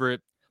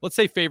favorite, let's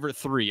say favorite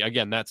 3,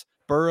 again, that's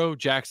Burrow,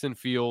 Jackson,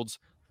 Fields,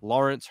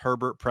 Lawrence,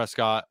 Herbert,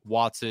 Prescott,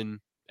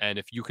 Watson, and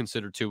if you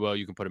consider Tua,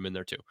 you can put him in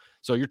there too.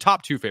 So your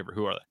top 2 favorite,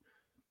 who are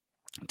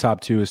they?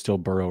 Top 2 is still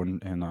Burrow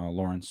and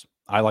Lawrence.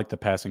 I like the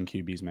passing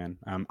QBs, man.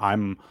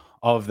 I'm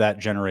of that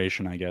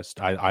generation, I guess.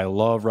 I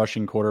love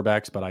rushing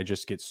quarterbacks, but I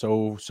just get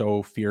so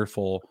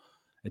fearful.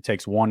 It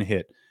takes one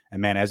hit. And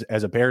man,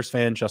 as a Bears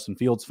fan, Justin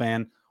Fields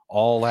fan,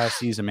 all last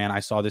season, man, I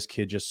saw this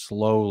kid just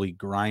slowly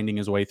grinding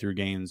his way through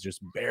games,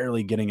 just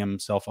barely getting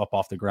himself up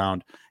off the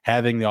ground,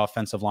 having the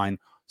offensive line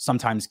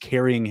sometimes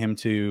carrying him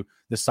to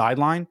the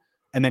sideline.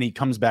 And then he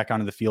comes back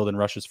onto the field and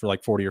rushes for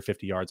like 40 or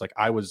 50 yards. Like,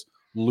 I was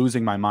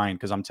losing my mind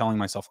because I'm telling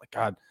myself, like,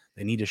 God,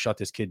 they need to shut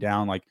this kid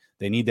down. Like,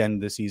 they need to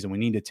end the season. We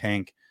need to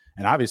tank.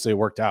 And obviously it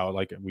worked out.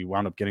 Like, we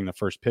wound up getting the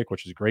first pick,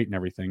 which is great and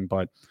everything.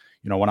 But,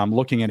 when I'm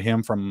looking at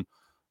him from,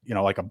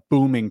 like a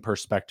booming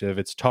perspective,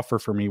 it's tougher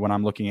for me when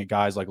I'm looking at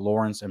guys like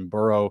Lawrence and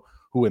Burrow,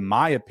 who, in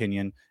my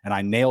opinion, and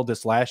I nailed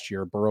this last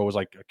year, Burrow was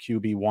like a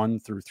QB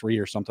 1 through 3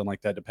 or something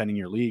like that, depending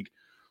your league.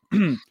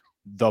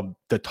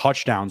 The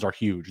touchdowns are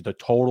huge. The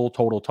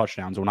total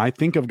touchdowns. When I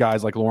think of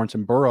guys like Lawrence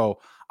and Burrow,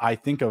 I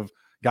think of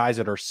guys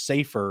that are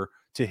safer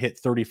to hit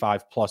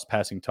 35 plus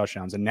passing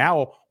touchdowns. And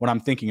now when I'm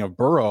thinking of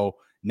Burrow,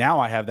 now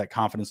I have that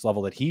confidence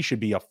level that he should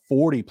be a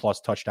 40 plus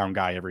touchdown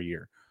guy every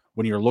year.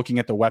 When you're looking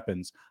at the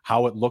weapons,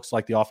 how it looks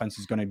like the offense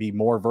is going to be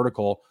more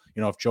vertical.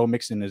 If Joe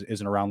Mixon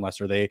isn't around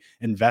less, or they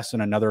invest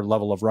in another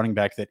level of running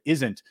back that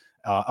isn't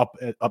up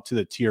to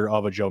the tier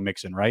of a Joe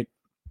Mixon, right?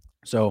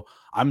 So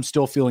I'm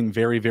still feeling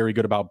very, very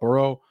good about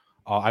Burrow.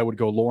 I would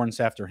go Lawrence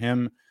after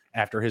him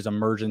after his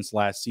emergence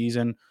last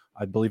season.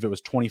 I believe it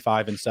was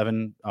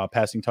 25-7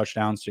 passing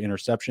touchdowns to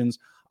interceptions.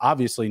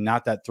 Obviously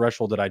not that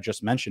threshold that I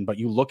just mentioned, but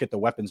you look at the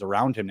weapons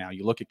around him now.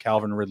 You look at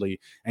Calvin Ridley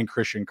and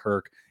Christian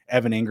Kirk.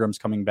 Evan Ingram's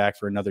coming back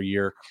for another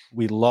year.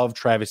 We love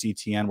Travis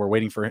Etienne. We're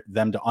waiting for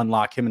them to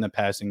unlock him in the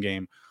passing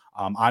game.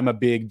 I'm a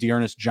big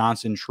Dearness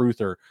Johnson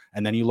truther.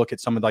 And then you look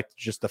at some of like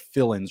just the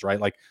fill-ins, right?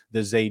 Like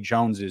the Zay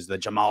Joneses, the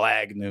Jamal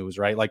Agnews,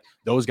 right? Like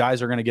those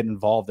guys are going to get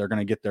involved. They're going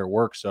to get their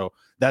work. So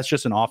that's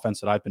just an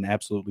offense that I've been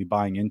absolutely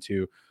buying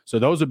into. So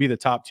those would be the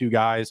top 2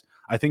 guys.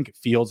 I think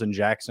Fields and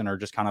Jackson are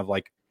just kind of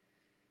like,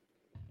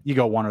 you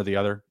go one or the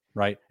other,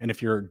 right? And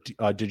if you're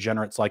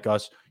degenerates like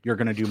us, you're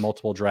going to do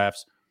multiple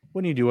drafts.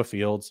 When you do a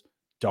Fields,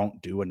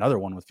 don't do another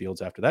one with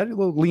Fields after that.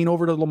 Lean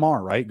over to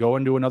Lamar, right? Go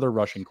and do another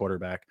rushing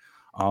quarterback.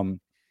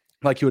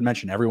 Like you had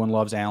mentioned, everyone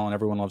loves Allen.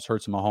 Everyone loves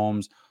Hurts and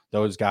Mahomes.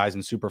 Those guys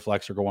in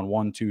Superflex are going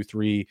 1, 2,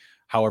 3,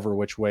 however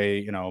which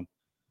way,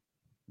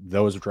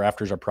 those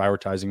drafters are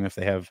prioritizing if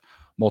they have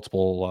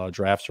multiple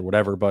drafts or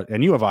whatever.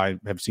 And you I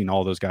have seen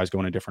all those guys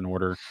go in a different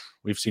order.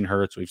 We've seen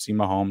Hurts. We've seen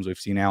Mahomes. We've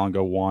seen Allen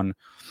go 1.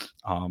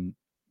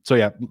 So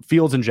yeah,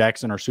 Fields and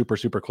Jackson are super,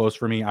 super close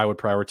for me. I would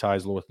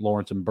prioritize with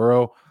Lawrence and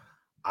Burrow.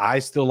 I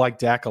still like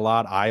Dak a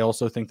lot. I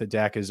also think that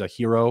Dak is a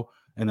hero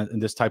in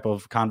this type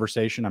of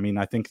conversation. I mean,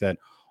 I think that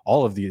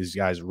all of these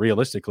guys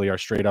realistically are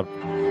straight up.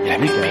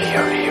 Let me be your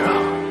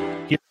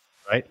hero.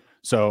 Right?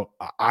 So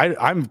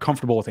I'm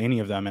comfortable with any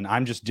of them, and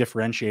I'm just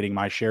differentiating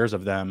my shares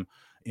of them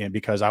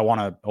because I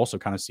want to also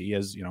kind of see,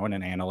 as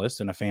an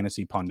analyst and a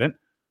fantasy pundit,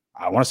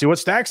 I want to see what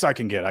stacks I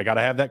can get. I got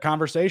to have that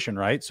conversation,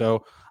 right?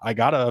 So I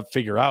got to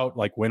figure out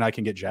like when I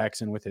can get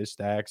Jackson with his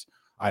stacks.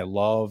 I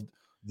loved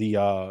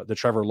the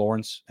Trevor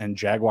Lawrence and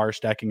Jaguar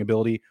stacking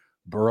ability.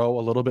 Burrow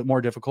a little bit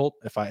more difficult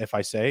if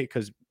I say,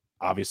 because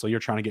obviously you're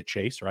trying to get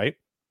Chase, right?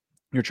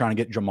 You're trying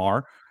to get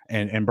Jamar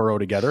and Burrow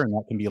together, and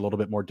that can be a little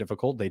bit more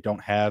difficult. They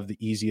don't have the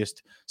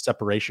easiest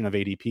separation of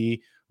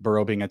ADP,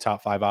 Burrow being a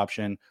top 5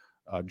 option,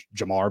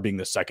 Jamar being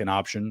the second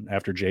option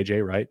after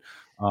JJ, right?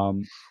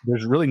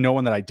 There's really no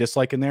one that I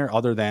dislike in there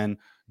other than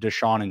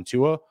Deshaun and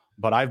Tua,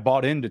 but I've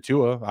bought into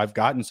Tua. I've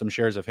gotten some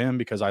shares of him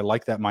because I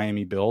like that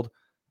Miami build.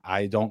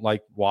 I don't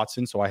like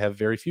Watson, so I have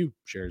very few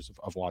shares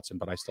of Watson,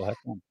 but I still have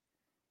one.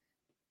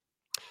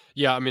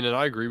 Yeah, I mean, and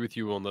I agree with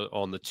you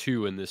on the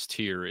two in this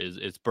tier is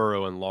it's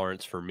Burrow and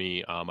Lawrence for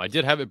me. I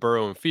did have it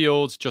Burrow and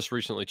Fields, just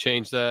recently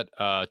changed that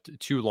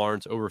to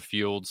Lawrence over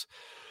Fields.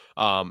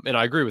 And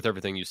I agree with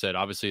everything you said.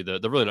 Obviously,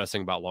 the really nice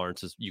thing about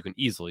Lawrence is you can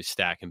easily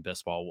stack in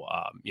best ball.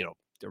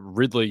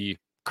 Ridley,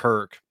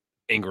 Kirk,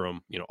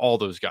 Ingram, all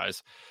those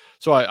guys.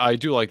 So I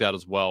do like that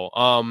as well.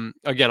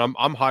 Again,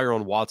 I'm higher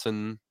on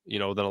Watson,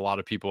 than a lot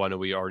of people. I know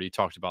we already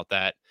talked about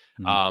that.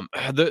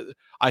 Mm-hmm.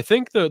 I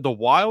think the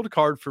wild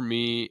card for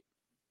me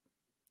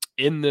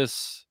in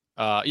this,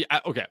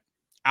 okay,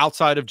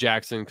 outside of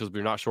Jackson, because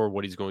we're not sure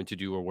what he's going to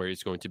do or where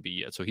he's going to be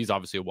yet. So he's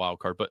obviously a wild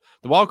card. But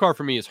the wild card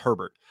for me is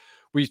Herbert.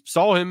 We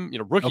saw him,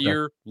 rookie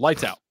year,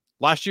 lights out.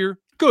 Last year,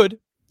 good.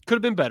 Could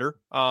have been better.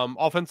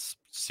 Offense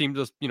seemed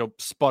to,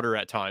 sputter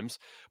at times.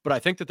 But I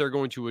think that they're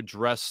going to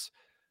address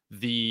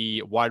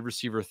the wide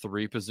receiver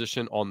 3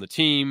 position on the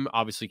team.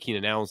 Obviously,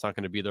 Keenan Allen's not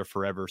going to be there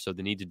forever, so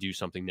they need to do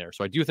something there.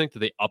 So I do think that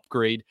they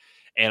upgrade,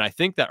 and I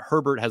think that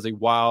Herbert has a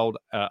wide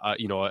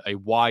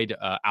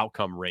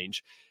outcome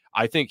range.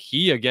 I think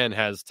he, again,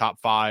 has top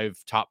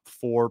 5, top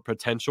 4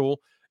 potential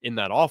in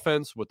that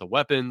offense with the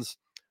weapons.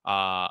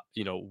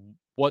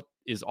 What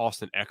is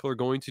Austin Eckler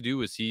going to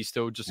do? Is he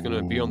still just going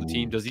to be on the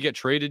team? Does he get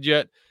traded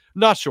yet?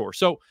 Not sure.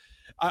 So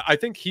I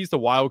think he's the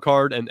wild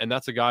card, and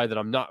that's a guy that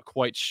I'm not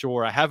quite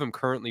sure. I have him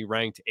currently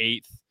ranked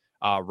 8th,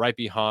 right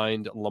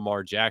behind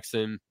Lamar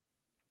Jackson,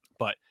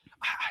 but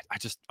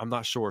I'm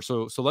not sure.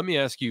 So let me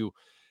ask you,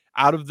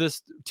 out of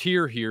this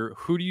tier here,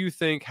 who do you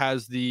think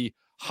has the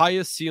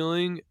highest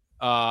ceiling,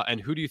 and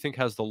who do you think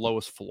has the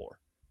lowest floor?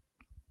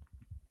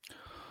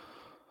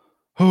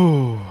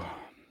 I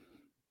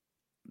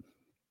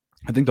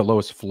think the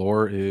lowest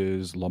floor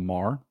is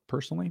Lamar,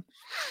 personally.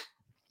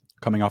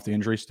 Coming off the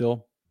injury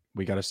still.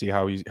 We got to see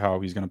how he's going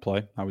to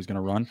play, how he's going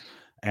to run.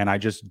 And I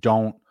just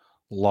don't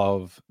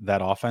love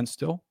that offense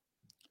still.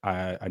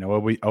 I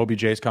know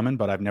OBJ is coming,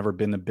 but I've never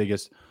been the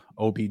biggest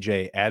OBJ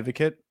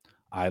advocate.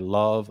 I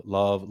love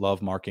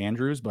Mark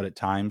Andrews, but at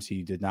times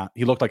he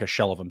looked like a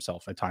shell of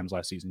himself at times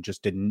last season.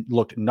 Just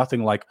looked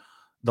nothing like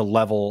the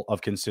level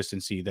of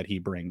consistency that he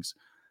brings.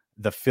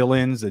 The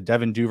fill-ins, the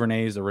Devin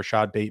Duvernays, the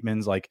Rashad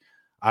Batemans,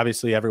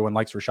 obviously everyone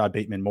likes Rashad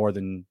Bateman more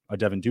than a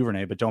Devin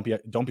Duvernay, but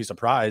don't be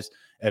surprised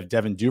if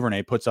Devin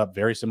Duvernay puts up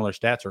very similar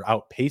stats or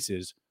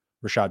outpaces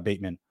Rashad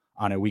Bateman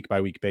on a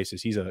week-by-week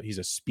basis. He's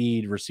a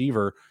speed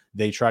receiver.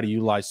 They try to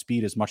utilize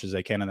speed as much as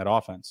they can in that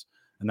offense.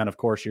 And then, of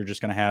course, you're just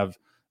going to have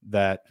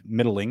that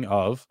middling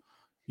of,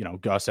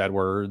 Gus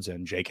Edwards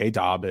and J.K.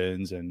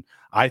 Dobbins. And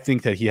I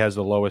think that he has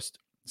the lowest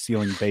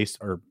ceiling based,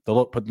 or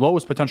the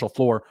lowest potential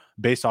floor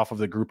based off of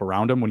the group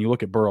around him. When you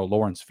look at Burrow,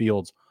 Lawrence,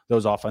 Fields,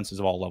 those offenses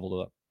have all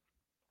leveled up.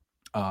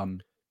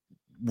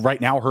 Right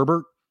now,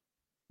 Herbert,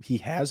 he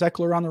has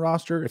Eckler on the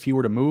roster. If he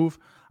were to move,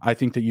 I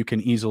think that you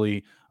can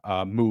easily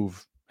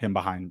move him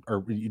behind,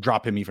 or you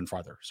drop him even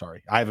farther.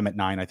 Sorry. I have him at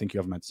 9. I think you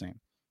have him at the same.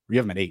 You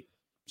have him at 8.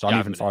 So I'm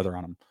even farther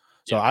on him.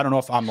 So I don't know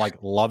if I'm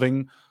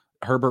loving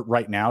Herbert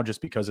right now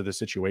just because of the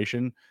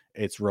situation.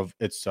 It's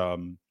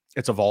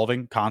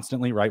evolving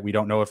constantly, right? We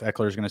don't know if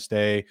Eckler is going to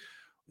stay.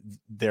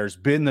 There's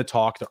been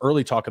the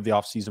early talk of the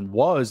offseason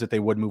was that they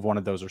would move one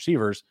of those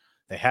receivers.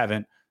 They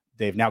haven't.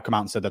 They've now come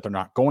out and said that they're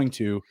not going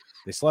to.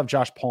 They still have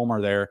Josh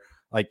Palmer there.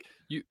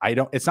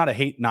 It's not a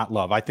hate, not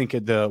love. I think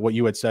what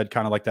you had said,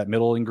 kind of like that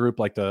middling group,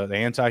 like the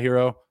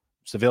anti-hero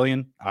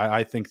civilian,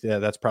 I think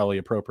that's probably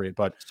appropriate,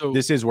 but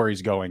this is where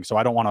he's going. So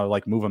I don't want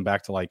to move him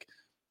back to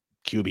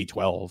QB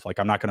 12.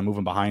 I'm not going to move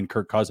him behind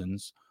Kirk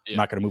Cousins. Yeah. I'm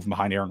not going to move him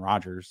behind Aaron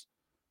Rodgers.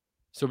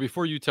 So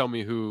before you tell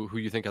me who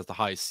you think has the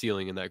highest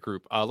ceiling in that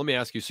group, let me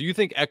ask you, so you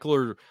think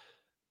Eckler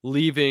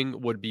leaving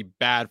would be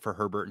bad for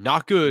Herbert?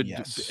 Not good.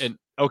 Yes. And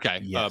okay.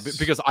 Yes.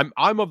 Because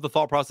I'm of the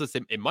thought process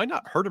it might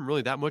not hurt him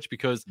really that much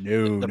because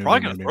they're probably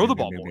going to throw the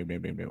ball more.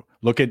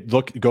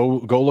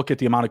 Go look at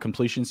the amount of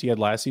completions he had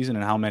last season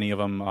and how many of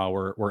them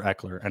were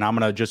Eckler. And I'm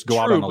going to just go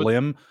out on a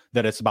limb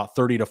that it's about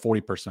 30 to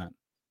 40%.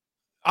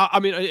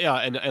 I mean, yeah,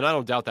 and I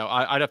don't doubt that.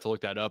 I'd have to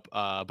look that up,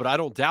 but I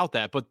don't doubt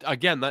that. But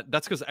again,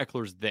 that's because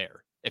Eckler's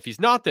there. If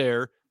he's not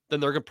there, then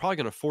they're probably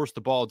going to force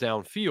the ball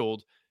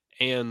downfield,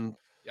 and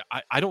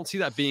I don't see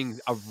that being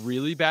a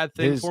really bad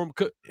thing for him.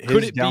 Could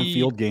his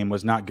downfield game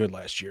was not good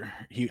last year.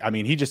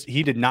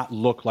 He did not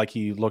look like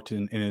he looked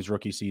in his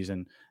rookie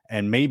season.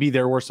 And maybe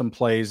there were some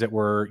plays that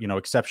were,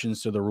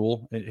 exceptions to the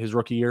rule his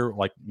rookie year,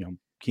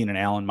 Keenan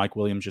Allen, Mike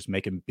Williams just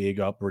making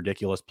big up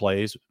ridiculous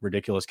plays,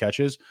 ridiculous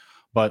catches.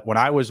 But when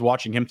I was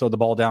watching him throw the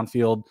ball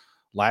downfield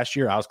last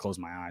year, I was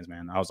closing my eyes,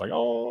 man. I was like,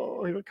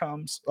 oh, here it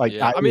comes.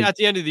 at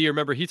the end of the year,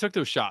 remember, he took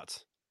those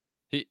shots.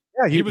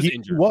 He was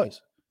injured. He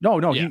was.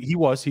 No, yeah. he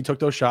was. He took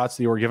those shots.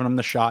 They were giving him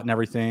the shot and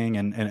everything,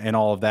 and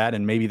all of that.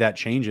 And maybe that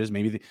changes.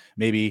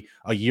 Maybe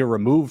a year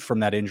removed from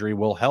that injury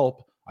will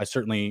help. I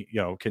certainly,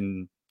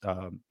 can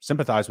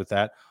sympathize with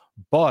that.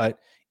 But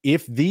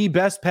if the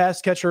best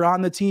pass catcher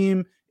on the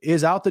team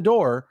is out the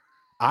door,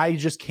 I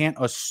just can't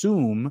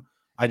assume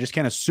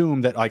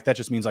that like that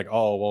just means like,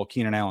 oh, well,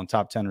 Keenan Allen,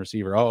 top 10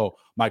 receiver. Oh,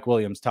 Mike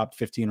Williams, top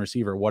 15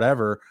 receiver,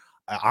 whatever.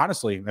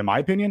 Honestly, in my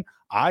opinion,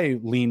 I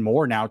lean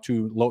more now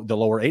to the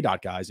lower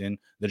ADOT guys, in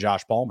the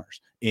Josh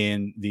Palmers,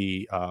 in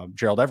the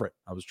Gerald Everett.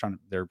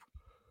 Their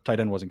tight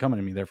end wasn't coming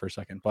to me there for a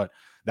second, but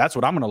that's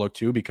what I'm going to look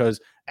to,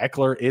 because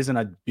Eckler isn't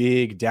a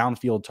big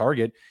downfield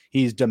target.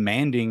 He's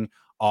demanding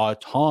a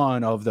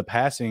ton of the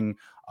passing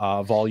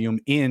volume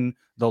in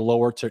the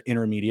lower to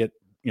intermediate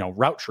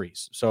route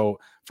trees. So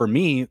for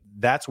me,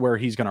 that's where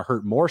he's going to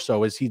hurt more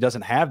so, is he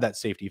doesn't have that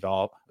safety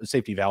valve,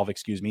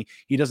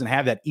 He doesn't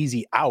have that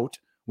easy out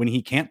when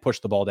he can't push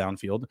the ball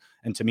downfield.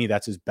 And to me,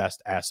 that's his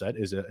best asset,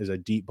 is a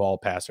deep ball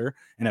passer.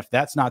 And if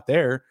that's not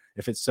there,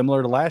 if it's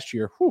similar to last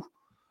year,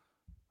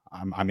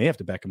 I may have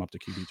to back him up to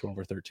QB 12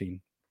 or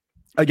 13.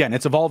 Again,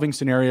 it's evolving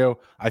scenario.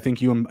 I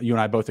think you and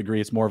I both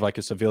agree it's more of like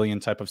a civilian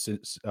type of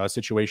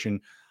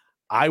situation.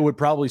 I would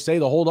probably say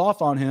to hold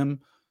off on him,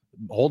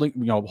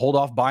 hold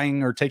off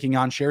buying or taking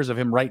on shares of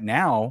him right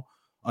now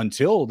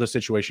until the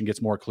situation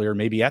gets more clear.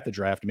 Maybe at the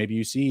draft, maybe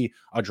you see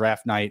a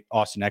draft night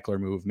Austin Eckler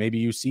move. Maybe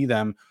you see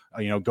them,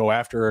 go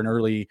after an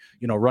early,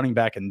 running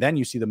back, and then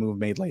you see the move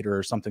made later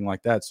or something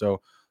like that.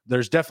 So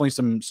there's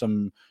definitely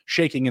some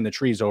shaking in the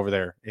trees over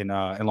there in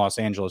Los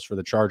Angeles for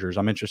the Chargers.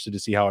 I'm interested to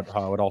see how it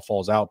all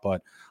falls out,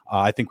 but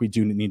I think we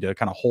do need to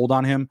kind of hold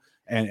on him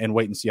and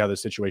wait and see how the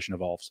situation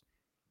evolves.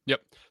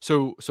 Yep.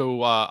 So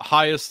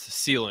highest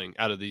ceiling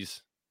out of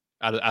these,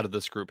 out of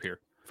this group here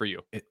for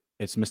you.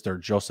 It's Mr.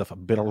 Joseph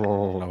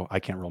Burrow. I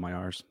can't roll my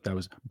R's. That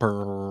was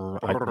Burrow.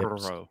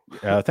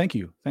 Thank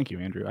you,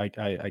 Andrew. I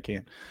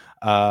can't.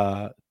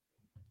 Yeah,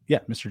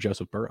 Mr.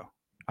 Joseph Burrow.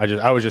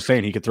 I was just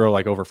saying he could throw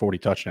like over 40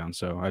 touchdowns.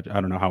 So I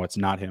don't know how it's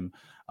not him.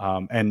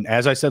 And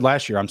as I said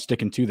last year, I'm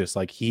sticking to this.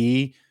 Like,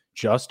 he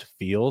just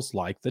feels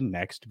like the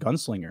next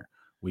gunslinger.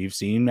 We've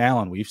seen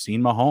Allen, we've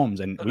seen Mahomes,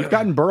 and we've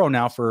gotten Burrow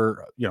now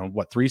for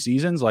 3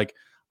 seasons. Like,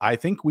 I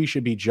think we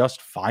should be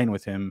just fine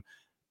with him,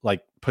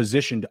 like,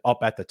 positioned up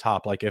at the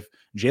top. Like, if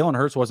Jalen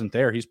Hurts wasn't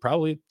there, he's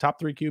probably top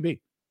 3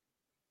 QB.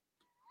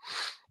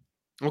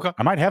 Okay.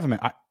 I might have him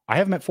at, I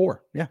have him at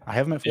 4. Yeah, I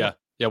have him at 4.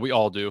 Yeah, we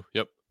all do.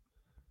 Yep.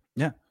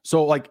 Yeah.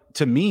 So, like,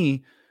 to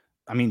me,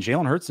 I mean,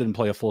 Jalen Hurts didn't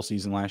play a full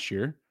season last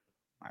year.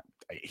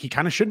 He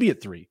kind of should be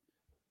at 3.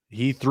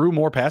 He threw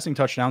more passing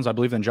touchdowns, I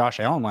believe, than Josh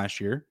Allen last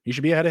year. He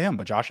should be ahead of him,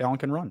 but Josh Allen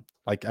can run.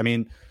 Like, I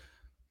mean,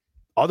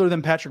 other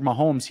than Patrick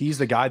Mahomes, he's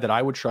the guy that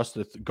I would trust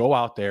to go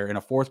out there in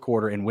a fourth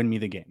quarter and win me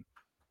the game.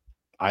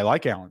 I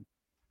like Allen,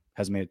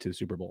 has made it to the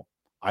Super Bowl.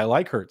 I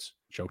like Hurts,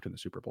 choked in the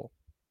Super Bowl.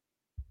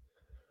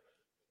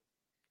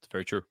 It's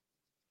very true.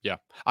 Yeah,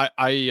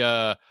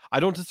 I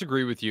don't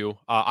disagree with you.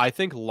 I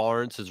think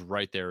Lawrence is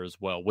right there as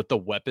well with the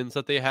weapons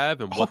that they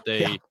have and what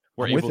they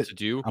were able to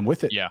do. I'm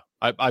with it. Yeah,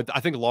 I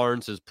think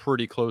Lawrence is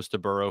pretty close to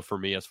Burrow for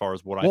me as far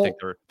as what I think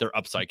their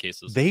upside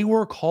cases. They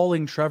were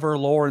calling Trevor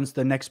Lawrence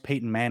the next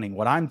Peyton Manning.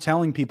 What I'm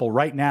telling people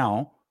right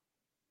now,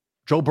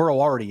 Joe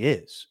Burrow already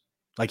is.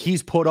 Like,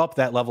 he's put up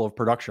that level of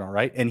production, all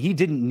right? And he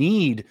didn't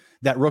need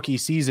that rookie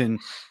season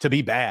to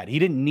be bad. He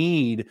didn't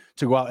need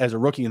to go out as a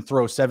rookie and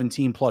throw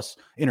 17 plus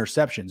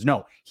interceptions.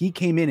 No, he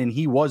came in and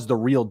he was the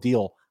real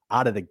deal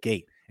out of the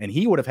gate. And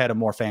he would have had a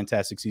more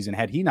fantastic season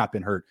had he not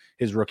been hurt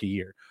his rookie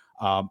year.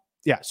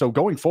 So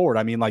going forward,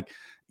 I mean, like,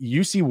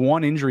 you see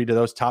one injury to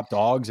those top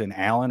dogs in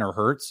Allen or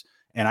Hurts,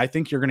 and I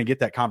think you're going to get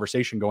that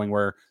conversation going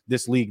where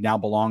this league now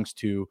belongs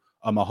to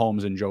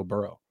Mahomes and Joe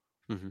Burrow.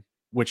 Mm-hmm.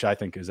 Which I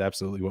think is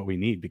absolutely what we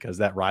need, because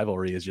that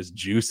rivalry is just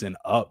juicing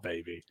up,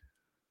 baby.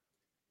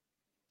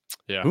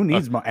 Yeah. Who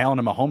needs Allen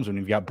and Mahomes when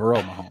you've got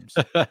Burrow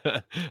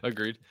Mahomes?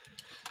 Agreed.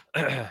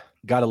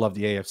 Gotta love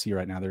the AFC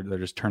right now. They're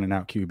just turning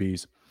out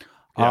QBs.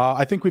 Yeah.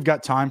 I think we've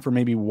got time for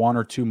maybe one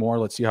or two more.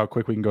 Let's see how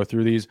quick we can go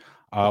through these.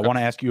 I want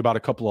to ask you about a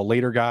couple of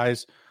later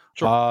guys.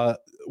 Sure.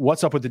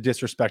 What's up with the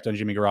disrespect on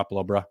Jimmy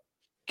Garoppolo, bro?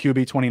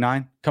 QB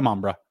 29? Come on,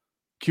 bro.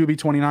 QB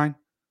 29?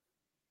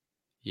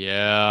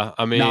 Yeah,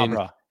 I mean, nah,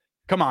 bro.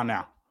 Come on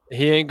now.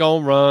 He ain't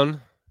gonna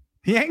run.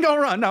 He ain't gonna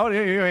run. No,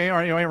 you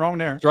ain't wrong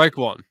there. Strike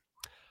one.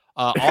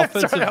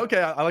 Offensive. Okay,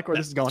 I like where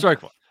this is going.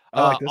 Strike one.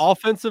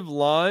 Offensive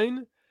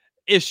line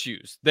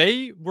issues.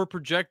 They were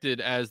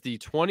projected as the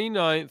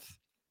 29th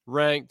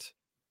ranked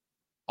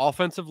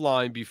offensive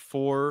line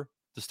before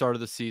the start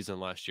of the season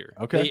last year.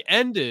 Okay. They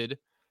ended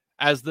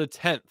as the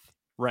 10th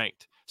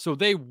ranked. So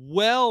they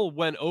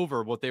went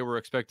over what they were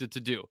expected to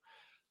do.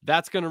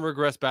 That's going to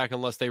regress back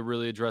unless they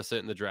really address it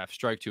in the draft.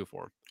 Strike 2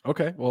 for him.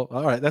 Okay. Well,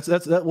 all right. That's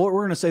what we're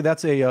going to say.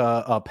 That's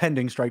a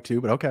pending strike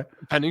 2, but okay.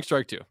 Pending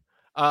strike 2.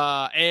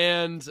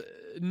 And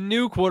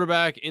new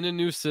quarterback in a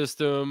new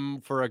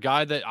system for a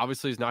guy that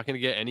obviously is not going to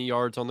get any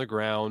yards on the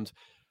ground.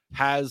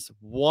 Has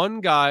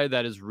one guy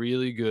that is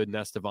really good, and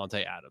that's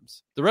Devontae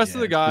Adams. The rest of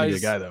the guys,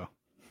 guy though.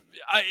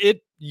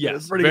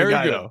 Yes, pretty very good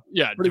guy, good. though.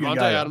 Yeah, Pretty good Devontae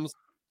guy, though. Adams,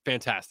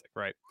 fantastic,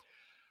 right?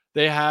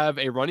 They have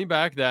a running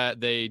back that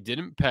they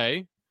didn't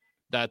pay,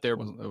 that they're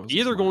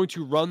either going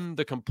to run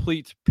the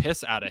complete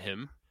piss out of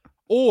him,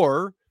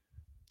 or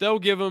they'll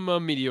give him a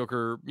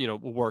mediocre,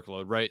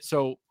 workload, right?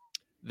 So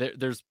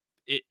there's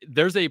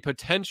a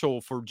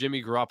potential for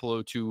Jimmy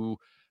Garoppolo to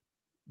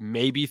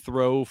maybe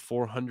throw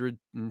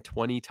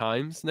 420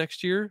 times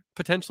next year,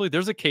 potentially.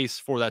 There's a case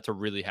for that to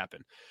really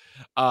happen.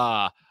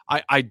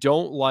 I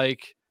don't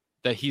like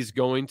that he is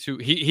going to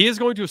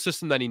a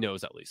system that he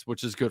knows, at least,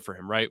 which is good for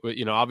him, right? But,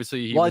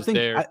 obviously he was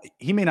there.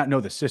 He may not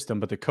know the system,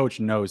 but the coach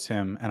knows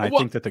him, and I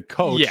think that the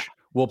coach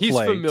will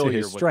play to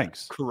his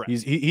strengths. Correct.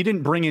 He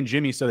didn't bring in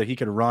Jimmy so that he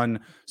could run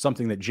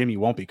something that Jimmy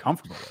won't be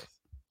comfortable with.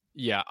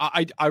 Yeah,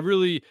 I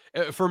really,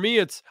 for me,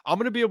 I'm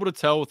going to be able to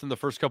tell within the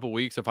first couple of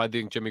weeks if I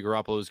think Jimmy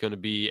Garoppolo is going to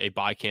be a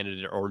buy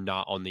candidate or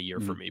not on the year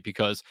for me,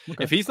 because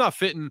if he's not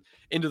fitting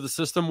into the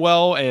system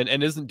well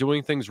and isn't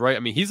doing things right, I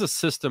mean, he's a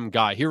system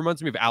guy. He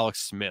reminds me of Alex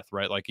Smith,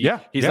 right? Like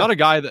he's not a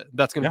guy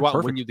that's going to go out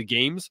and win you the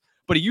games,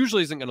 but he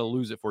usually isn't going to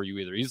lose it for you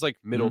either. He's like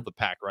middle of the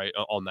pack, right,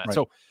 on that. Right.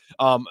 So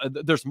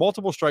there's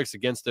multiple strikes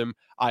against him.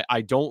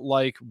 I don't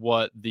like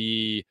what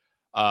the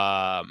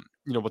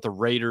what the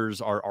Raiders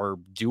are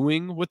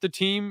doing with the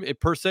team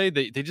per se.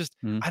 They just,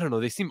 I don't know.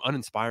 They seem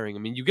uninspiring. I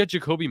mean, you get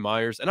Jacoby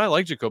Myers, and I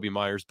like Jacoby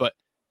Myers, but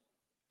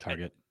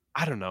target.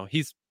 I don't know.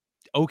 He's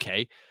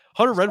okay.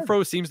 Hunter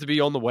Renfrow seems to be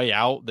on the way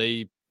out.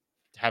 They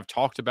have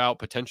talked about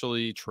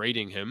potentially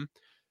trading him.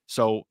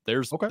 So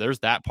there's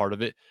that part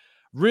of it.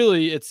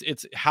 Really,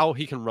 it's how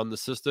he can run the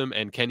system,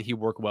 and can he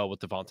work well with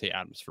Devontae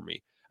Adams for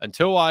me.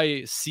 Until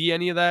I see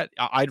any of that,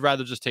 I'd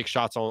rather just take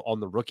shots on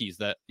the rookies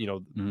that,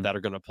 that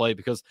are going to play,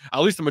 because at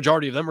least the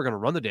majority of them are going to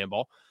run the damn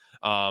ball.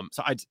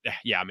 So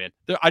man,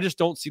 I just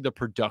don't see the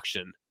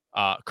production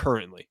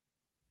currently.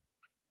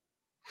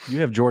 You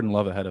have Jordan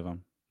Love ahead of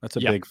him. That's a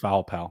big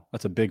foul, pal.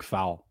 That's a big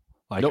foul.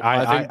 Like, nope,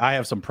 I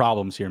have some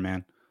problems here,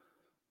 man.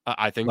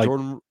 I think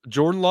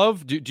Jordan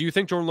Love. Do you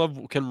think Jordan Love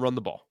can run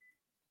the ball?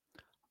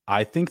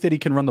 I think that he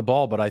can run the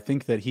ball, but I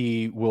think that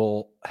he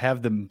will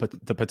have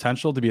the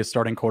potential to be a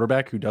starting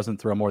quarterback who doesn't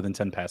throw more than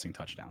 10 passing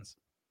touchdowns.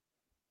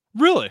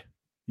 Really?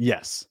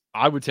 Yes.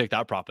 I would take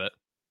that prop bet.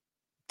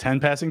 10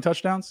 passing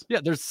touchdowns?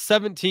 Yeah, there's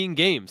 17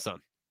 games, son.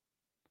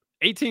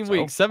 18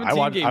 weeks,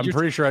 17 games. I'm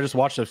pretty sure I just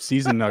watched a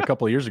season a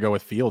couple of years ago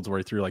with Fields where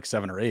he threw like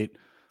 7 or 8.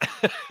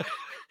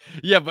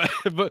 Yeah,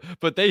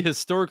 but they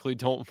historically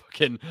don't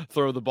fucking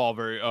throw the ball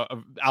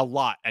a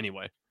lot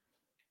anyway.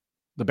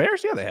 The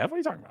Bears? Yeah, they have. What are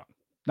you talking about?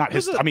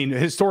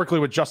 Historically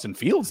with Justin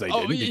Fields, they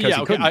didn't because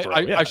he couldn't throw.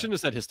 I shouldn't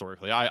have said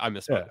historically. I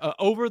misspoke.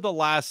 Over the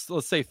last,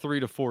 let's say, 3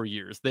 to 4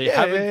 years, they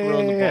haven't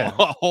thrown the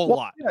ball a whole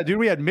lot. Yeah, dude,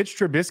 we had Mitch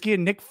Trubisky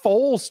and Nick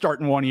Foles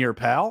starting one year,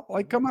 pal.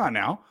 Like, come on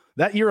now.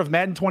 That year of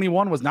Madden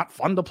 21 was not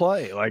fun to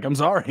play. Like, I'm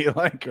sorry.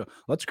 Like,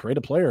 let's create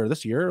a player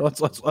this year.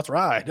 Let's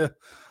ride.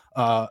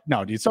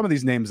 No, dude, some of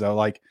these names though,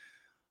 like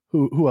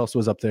who else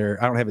was up there?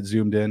 I don't have it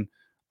zoomed in.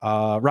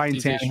 Ryan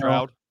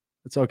Tannehill.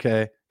 It's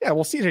okay. Yeah,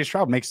 well, CJ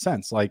Stroud makes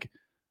sense. Like,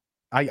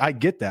 I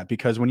get that,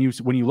 because when you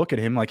look at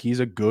him, like, he's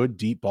a good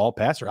deep ball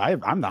passer.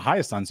 I'm the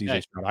highest on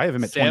CJ Stroud. I have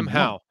him at Sam 21.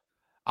 Howell.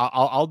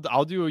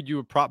 I'll do you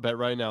a prop bet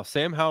right now.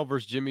 Sam Howell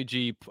versus Jimmy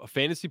G,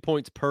 fantasy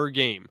points per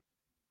game.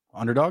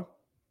 Underdog?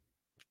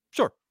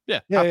 Sure. Yeah.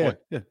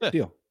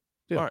 Deal.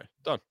 All right,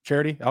 done.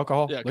 Charity,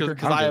 alcohol, yeah,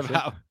 because I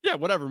have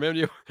whatever,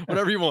 man.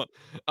 Whatever you want.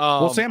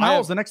 Well, Sam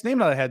Howell's the next name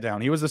that I had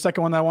down. He was the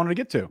second one that I wanted to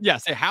get to. Yeah,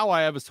 say Howell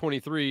I have is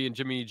 23 and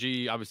Jimmy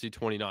G obviously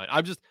 29.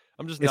 I'm just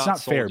it's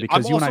not fair,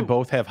 because you and I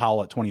both have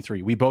Howell at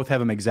 23. We both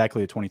have him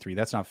exactly at 23.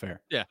 That's not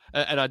fair. Yeah,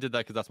 and I did that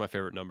because that's my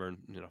favorite number. And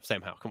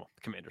Sam Howell, come on,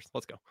 Commanders,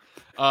 let's go.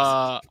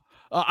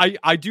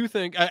 I do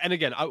think, and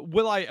again,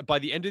 will I by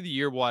the end of the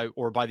year,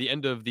 or by the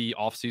end of the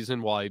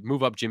offseason, will I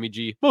move up Jimmy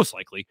G? Most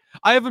likely.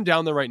 I have him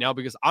down there right now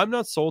because I'm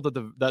not sold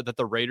that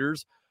the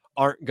Raiders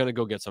aren't going to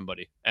go get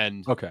somebody.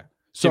 And okay,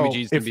 so Jimmy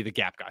G's going to be the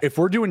gap guy. If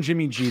we're doing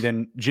Jimmy G,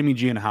 then Jimmy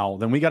G and Howell,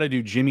 then we got to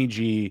do Jimmy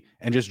G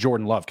and just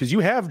Jordan Love, because you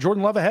have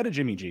Jordan Love ahead of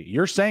Jimmy G.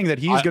 You're saying that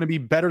he's going to be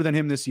better than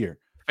him this year.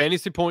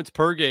 Fantasy points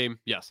per game,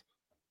 yes.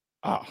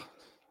 Oh,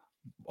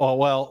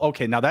 well,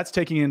 okay. Now that's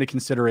taking into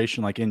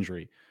consideration like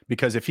injury,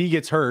 because if he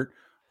gets hurt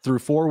through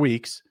 4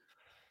 weeks,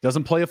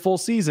 doesn't play a full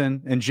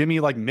season, and Jimmy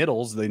like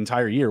middles the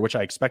entire year, which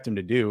I expect him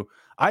to do,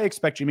 I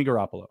expect Jimmy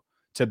Garoppolo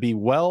to be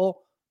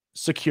well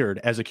secured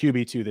as a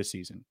QB2 this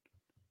season.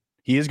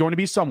 He is going to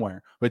be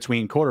somewhere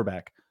between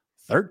quarterback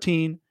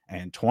 13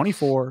 and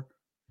 24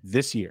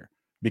 this year,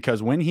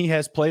 because when he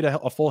has played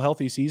a full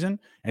healthy season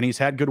and he's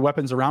had good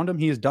weapons around him,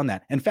 he has done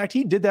that. In fact,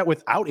 he did that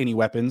without any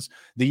weapons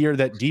the year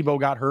that Debo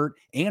got hurt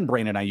and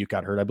Brandon Ayuk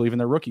got hurt, I believe, in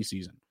their rookie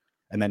season.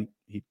 And then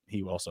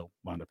he also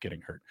wound up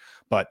getting hurt.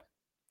 But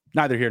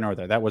neither here nor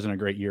there. That wasn't a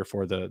great year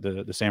for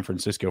the San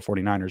Francisco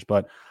 49ers.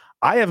 But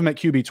I have him at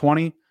QB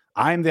 20.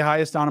 I'm the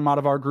highest on him out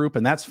of our group,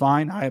 and that's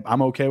fine.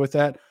 I'm okay with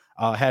that.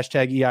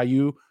 Hashtag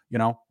EIU,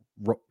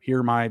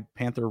 hear my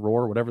Panther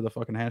roar, whatever the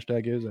fucking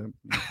hashtag is.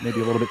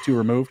 Maybe a little bit too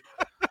removed.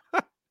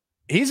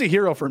 He's a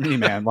hero for me,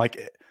 man.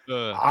 Like,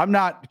 I'm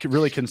not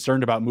really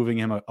concerned about moving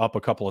him up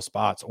a couple of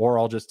spots, or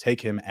I'll just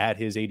take him at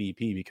his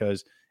ADP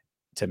because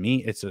to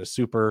me, it's a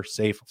super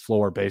safe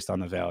floor based on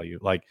the value.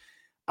 Like,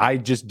 I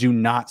just do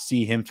not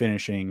see him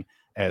finishing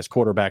as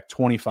quarterback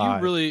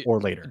 25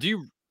 or later. Do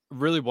you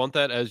really want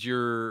that as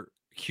your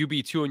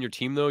QB2 on your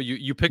team, though?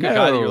 You pick a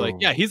guy that you're like,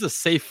 yeah, he's a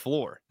safe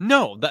floor.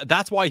 No,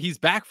 that's why he's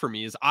back for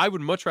me. Is I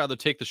would much rather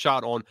take the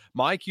shot on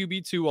my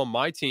QB2 on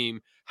my team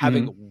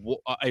having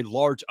a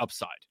large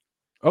upside.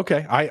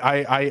 Okay,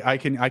 I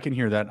can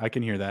hear that. I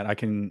can hear that. I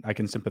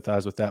can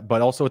sympathize with that.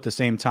 But also at the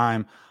same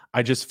time,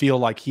 I just feel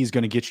like he's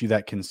going to get you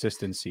that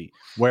consistency.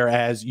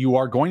 Whereas you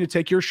are going to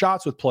take your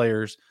shots with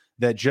players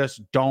that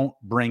just don't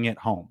bring it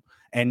home.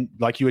 And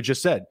like you had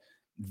just said,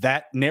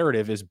 that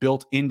narrative is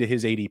built into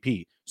his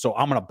ADP. So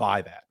I'm going to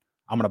buy that.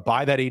 I'm going to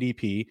buy that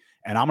ADP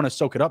and I'm going to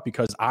soak it up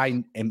because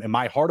I am, in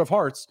my heart of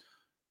hearts,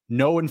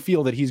 know and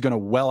feel that he's going to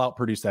well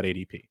outproduce that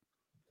ADP.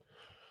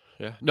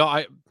 Yeah, no,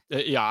 I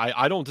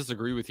don't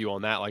disagree with you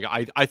on that. Like,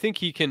 I think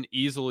he can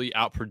easily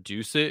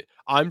outproduce it.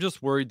 I'm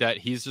just worried that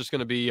he's just going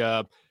to be,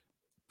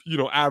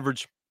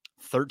 average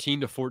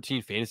 13 to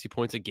 14 fantasy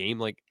points a game.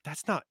 Like,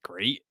 that's not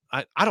great.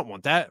 I don't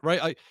want that,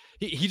 right?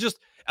 He just,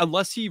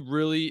 unless he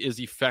really is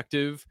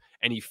effective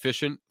and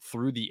efficient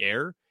through the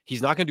air,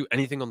 he's not going to do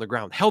anything on the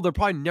ground. Hell, they're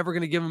probably never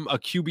going to give him a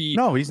QB.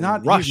 No, he's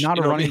not. Rush, he's not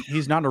a running.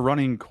 He's not a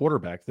running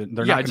quarterback. They're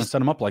not going to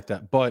set him up like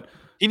that. But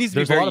he needs to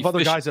there's be a lot of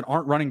other guys that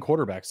aren't running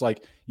quarterbacks.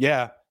 Like,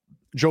 yeah,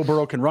 Joe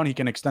Burrow can run. He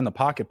can extend the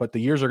pocket, but the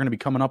years are going to be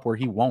coming up where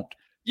he won't.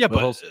 Yeah,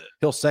 but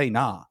he'll say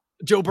nah.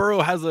 Joe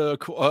Burrow has a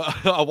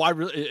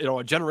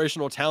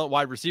generational talent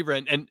wide receiver,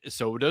 and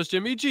so does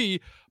Jimmy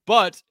G.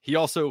 But he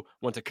also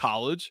went to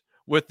college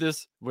with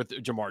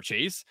Jamar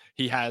Chase.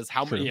 He has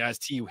He has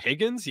T.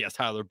 Higgins. He has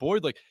Tyler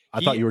Boyd. Like,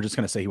 I thought you were just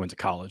going to say he went to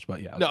college,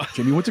 but yeah, no.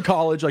 Jimmy went to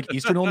college. Like,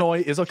 Eastern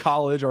Illinois is a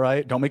college. All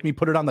right, don't make me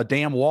put it on the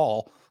damn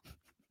wall.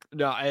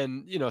 No,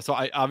 and so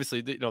I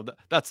obviously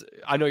that's,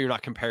 I know you're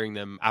not comparing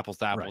them apples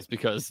to apples, right,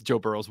 because Joe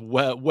Burrow's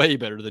way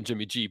better than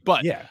Jimmy G.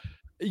 But yeah.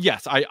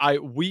 Yes,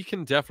 we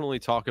can definitely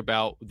talk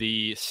about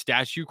the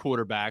statue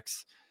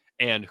quarterbacks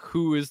and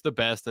who is the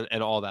best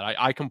and all that.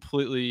 I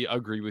completely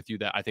agree with you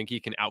that I think he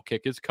can outkick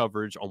his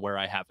coverage on where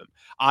I have him.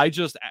 I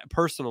just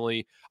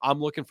personally, I'm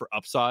looking for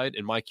upside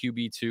in my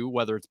QB2,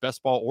 whether it's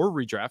best ball or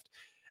redraft.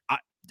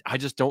 I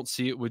just don't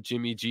see it with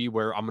Jimmy G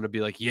where I'm going to be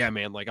like, yeah,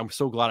 man, like, I'm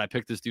so glad I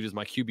picked this dude as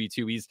my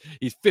QB2.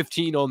 He's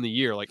 15 on the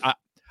year. Like,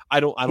 I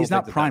don't. He's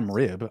not prime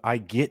rib. I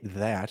get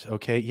that.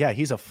 Okay. Yeah.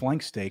 He's a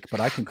flank steak, but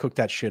I can cook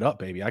that shit up,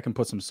 baby. I can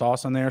put some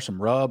sauce on there, some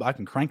rub. I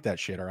can crank that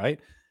shit. All right.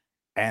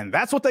 And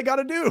that's what they got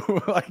to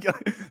do. Like,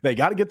 they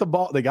got to get the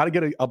ball. They got to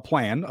get a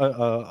plan,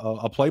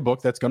 a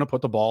playbook that's going to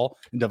put the ball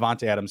in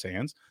Davante Adams'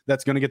 hands.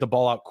 That's going to get the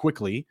ball out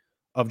quickly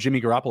of Jimmy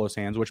Garoppolo's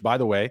hands, which, by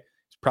the way,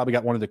 he's probably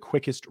got one of the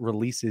quickest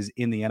releases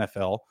in the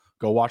NFL.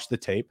 Go watch the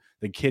tape.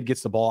 The kid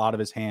gets the ball out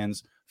of his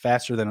hands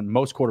faster than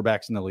most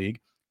quarterbacks in the league.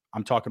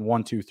 I'm talking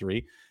 1, 2,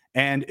 3.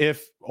 And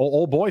if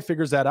old boy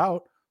figures that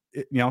out,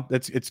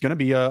 it's going to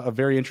be a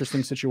very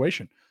interesting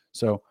situation.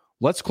 So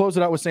let's close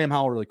it out with Sam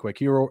Howell really quick.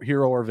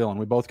 Hero or villain?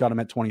 We both got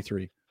him at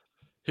 23.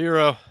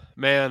 Hero,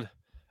 man.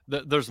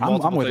 There's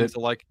multiple things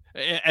to like.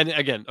 And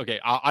again, okay,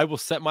 I will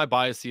set my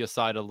bias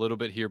aside a little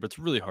bit here, but it's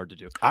really hard to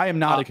do. I am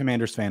not a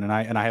Commanders fan, and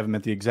I have him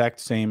at the exact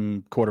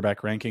same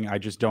quarterback ranking. I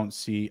just don't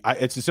see.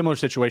 It's a similar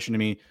situation to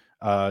me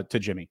to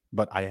Jimmy,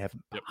 but I have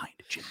him behind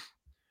Jimmy.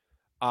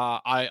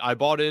 I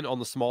bought in on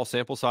the small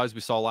sample size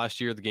we saw last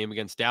year, the game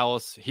against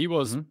Dallas. He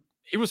was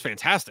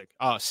fantastic.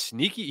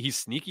 Sneaky. He's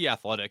sneaky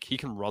athletic. He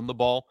can run the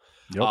ball.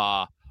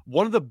 Yep.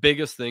 One of the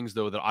biggest things,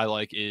 though, that I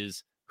like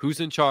is who's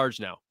in charge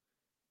now.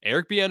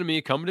 Eric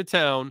Bieniemy coming to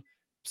town.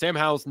 Sam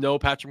Howell's no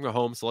Patrick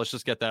Mahomes, so let's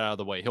just get that out of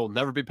the way. He'll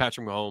never be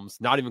Patrick Mahomes,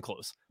 not even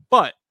close.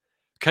 But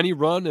can he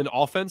run an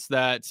offense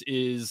that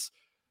is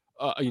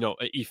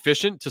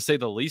efficient, to say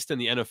the least, in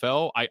the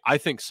NFL? I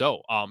think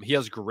so. He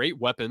has great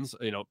weapons.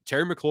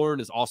 Terry McLaurin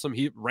is awesome.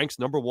 He ranks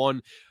number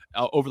 1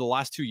 over the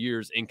last 2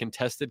 years in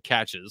contested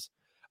catches.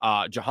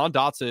 Jahan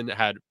Dotson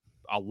had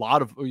a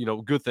lot of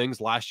good things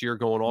last year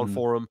going on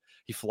for him.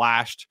 He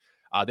flashed.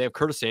 They have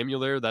Curtis Samuel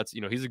there. That's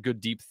he's a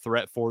good deep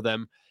threat for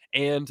them,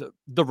 and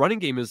the running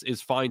game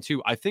is fine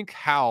too. I think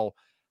Howell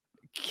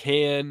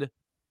can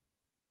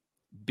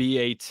be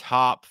a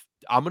top.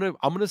 I'm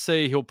gonna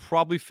say he'll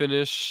probably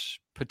finish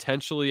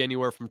potentially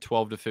anywhere from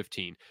 12 to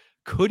 15.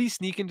 Could he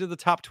sneak into the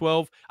top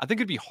 12? I think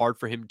it'd be hard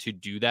for him to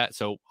do that.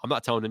 So I'm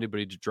not telling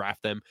anybody to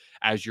draft them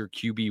as your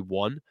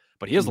QB1,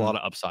 but he has a lot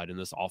of upside in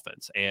this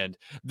offense. And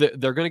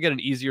they're going to get an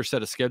easier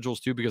set of schedules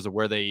too, because of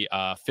where they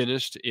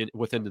finished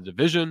within the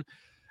division.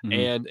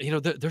 And,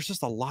 there's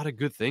just a lot of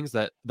good things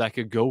that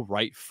could go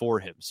right for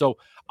him. So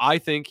I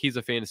think he's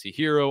a fantasy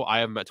hero. I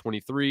have him at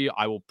 23.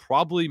 I will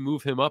probably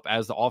move him up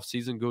as the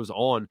offseason goes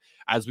on,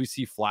 as we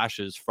see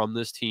flashes from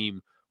this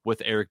team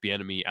with Eric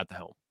Bieniemy at the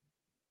helm.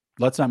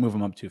 Let's not move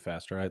him up too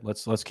fast, all right?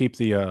 Let's keep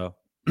the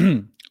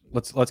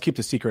let's keep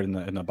the secret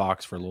in the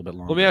box for a little bit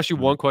longer. Let me ask you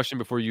one question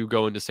before you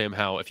go into Sam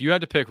Howell. If you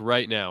had to pick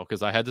right now,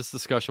 because I had this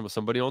discussion with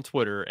somebody on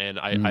Twitter, and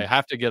I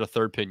have to get a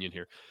third opinion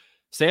here.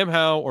 Sam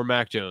Howell or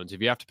Mac Jones?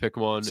 If you have to pick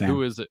one, Sam.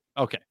 Who is it?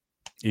 Okay.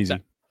 Easy.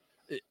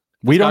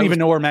 We don't even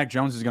know where Mac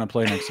Jones is going to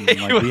play next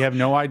season. Like, we have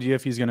no idea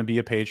if he's going to be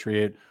a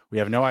Patriot. We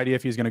have no idea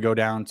if he's going to go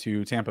down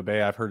to Tampa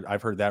Bay. I've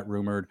heard that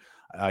rumored.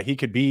 He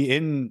could be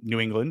in New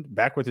England,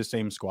 back with his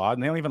same squad,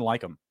 and they don't even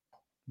like him.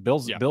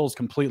 Bill's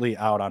completely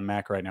out on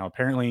Mac right now.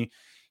 Apparently,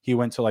 he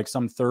went to like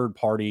some third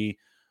party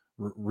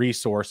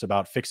resource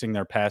about fixing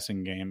their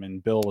passing game,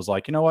 and Bill was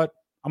like, you know what?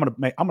 I'm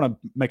gonna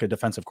make a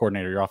defensive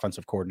coordinator your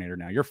offensive coordinator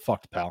now. You're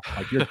fucked, pal.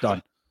 Like, you're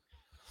done.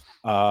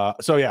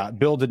 So yeah,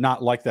 Bill did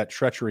not like that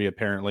treachery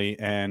apparently,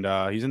 and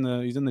he's in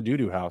the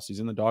doo-doo house. He's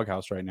in the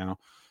doghouse right now.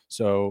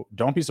 So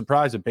don't be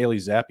surprised if Bailey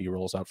Zappi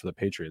rolls out for the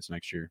Patriots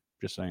next year.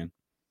 Just saying,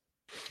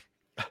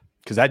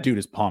 because that dude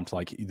is pumped.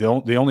 Like, the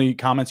only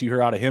comments you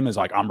hear out of him is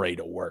like, "I'm ready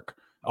to work."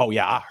 Oh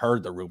yeah, I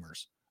heard the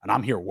rumors, and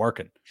I'm here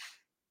working.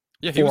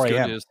 Yeah, he was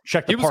good.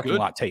 Check the parking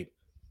lot tape.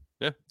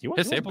 Yeah,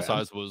 his sample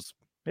size was.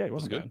 Yeah, he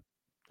wasn't good.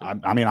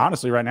 I mean,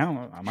 honestly, right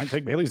now, I might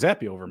take Bailey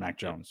Zappi over Mac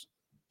Jones.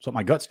 That's what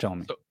my gut's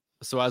telling me.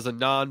 So as a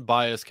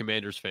non-biased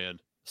Commanders fan,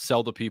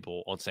 sell the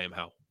people on Sam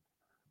Howell.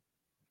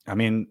 I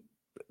mean,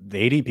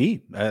 the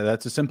ADP,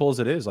 that's as simple as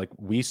it is. Like,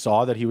 we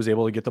saw that he was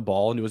able to get the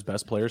ball into his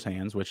best player's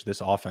hands, which this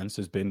offense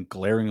has been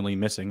glaringly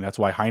missing. That's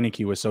why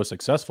Heineke was so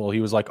successful.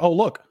 He was like, oh,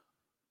 look,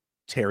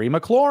 Terry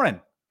McLaurin.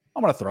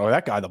 I'm going to throw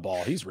that guy the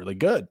ball. He's really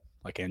good.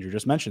 Like Andrew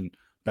just mentioned,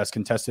 best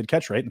contested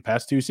catch rate in the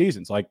past 2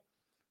 seasons. Like,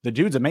 the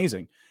dude's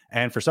amazing.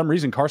 And for some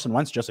reason, Carson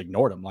Wentz just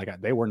ignored him.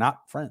 Like, they were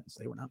not friends.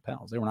 They were not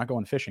pals. They were not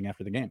going fishing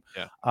after the game.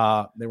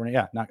 Yeah. They were,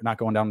 not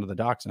going down to the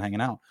docks and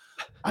hanging out.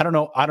 I don't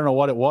know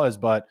what it was,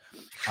 but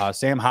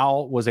Sam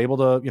Howell was able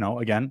to,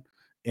 again,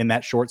 in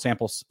that short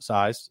sample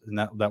size, in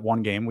that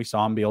one game, we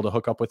saw him be able to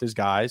hook up with his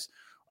guys.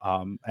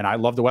 And I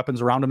love the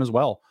weapons around him as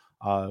well.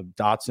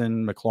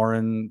 Dotson,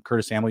 McLaurin,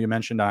 Curtis Samuel, you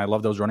mentioned. And I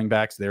love those running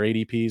backs, their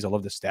ADPs. I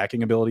love the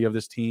stacking ability of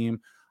this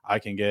team. I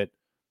can get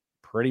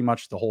pretty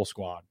much the whole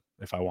squad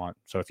if I want.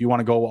 So if you want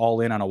to go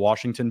all in on a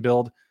Washington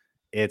build,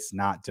 it's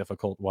not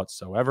difficult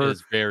whatsoever.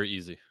 It's very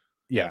easy.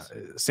 Yeah.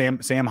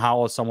 Yes. Sam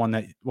Howell is someone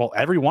that,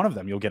 every one of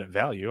them you'll get at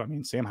value. I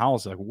mean, Sam Howell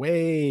is like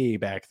way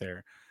back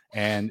there.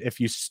 And if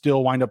you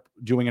still wind up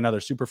doing another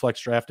super flex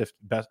draft,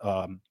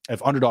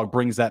 if Underdog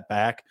brings that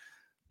back,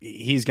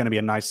 he's going to be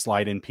a nice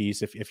slide in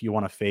piece. If you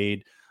want to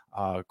fade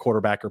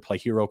quarterback or play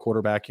hero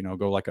quarterback,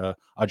 go like a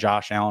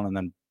Josh Allen and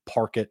then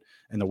park it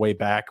in the way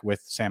back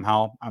with Sam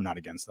Howell, I'm not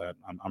against that.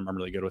 I'm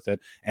really good with it.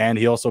 And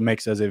he also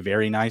makes as a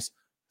very nice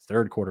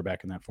third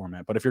quarterback in that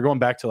format. But if you're going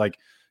back to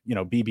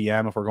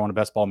BBM, if we're going to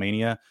Best Ball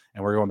Mania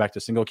and we're going back to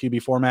single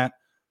QB format,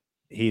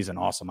 he's an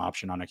awesome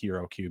option on a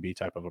hero QB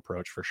type of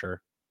approach for sure.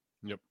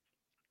 Yep.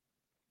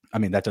 I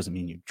mean, that doesn't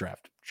mean you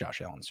draft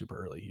Josh Allen super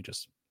early. You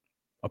just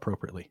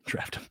appropriately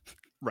draft him.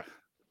 Right.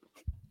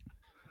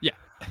 Yeah.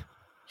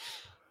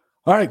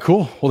 All right,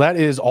 cool. Well, that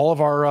is all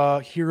of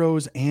our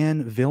heroes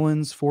and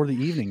villains for the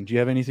evening. Do you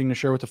have anything to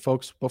share with the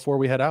folks before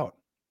we head out?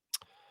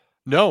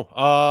 No.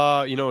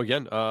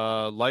 Again,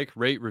 like,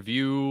 rate,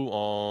 review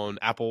on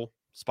Apple,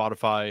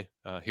 Spotify,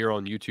 here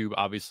on YouTube,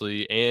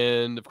 obviously.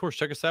 And, of course,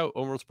 check us out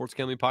over on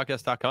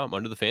sportsgamblingpodcast.com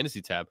under the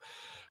fantasy tab.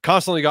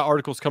 Constantly got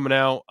articles coming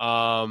out.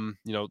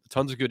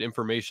 Tons of good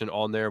information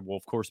on there. We'll,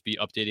 of course, be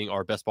updating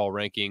our best ball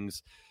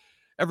rankings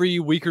every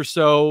week or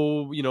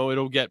so.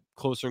 It'll get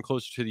closer and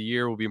closer to the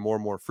year. Will be more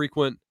and more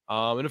frequent.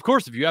 And of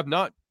course, if you have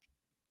not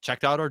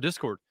checked out our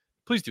Discord,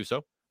 please do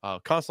so.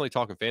 Constantly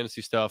talking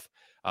fantasy stuff.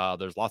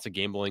 There's lots of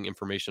gambling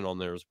information on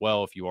there as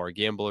well if you are a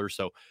gambler.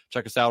 So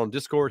check us out on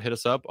Discord. Hit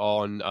us up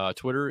on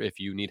Twitter if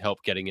you need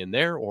help getting in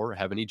there or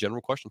have any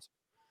general questions.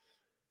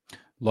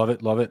 Love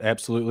it. Love it.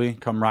 Absolutely.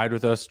 Come ride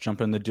with us.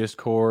 Jump in the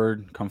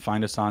Discord. Come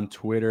find us on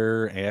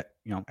Twitter.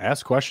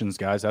 Ask questions,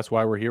 guys. That's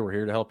why we're here. We're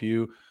here to help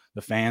you,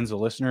 the fans, the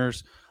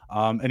listeners.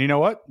 And you know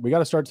what? We got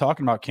to start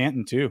talking about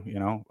Canton too.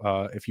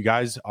 If you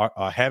guys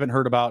haven't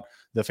heard about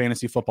the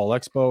Fantasy Football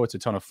Expo, it's a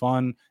ton of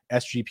fun.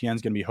 SGPN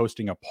is going to be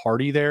hosting a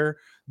party there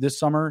this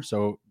summer.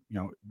 So,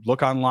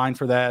 look online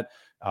for that.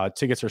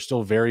 Tickets are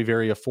still very,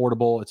 very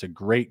affordable. It's a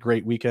great,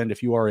 great weekend.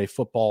 If you are a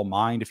football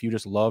mind, if you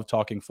just love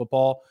talking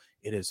football,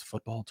 it is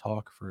football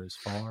talk for as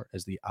far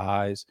as the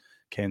eyes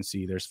can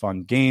see. There's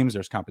fun games.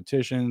 There's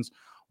competitions.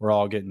 We're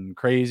all getting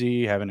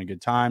crazy, having a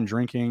good time,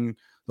 drinking.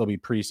 There'll be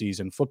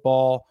preseason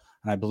football.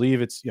 And I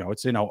believe it's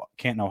in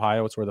Canton,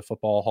 Ohio. It's where the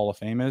Football Hall of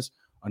Fame is.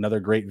 Another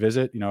great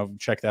visit.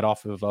 Check that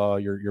off of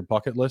your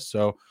bucket list.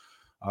 So,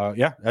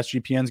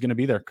 SGPN is going to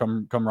be there.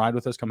 Come ride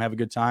with us. Come have a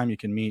good time. You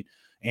can meet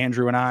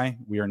Andrew and I.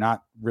 We are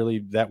not really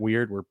that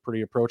weird. We're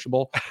pretty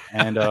approachable.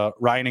 And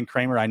Ryan and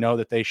Kramer, I know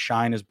that they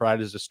shine as bright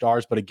as the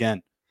stars, but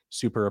again,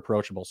 super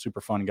approachable,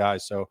 super fun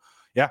guys. So,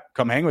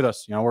 come hang with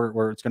us. It's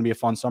going to be a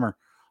fun summer.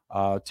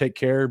 Take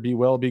care. Be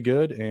well. Be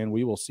good. And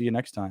we will see you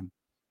next time.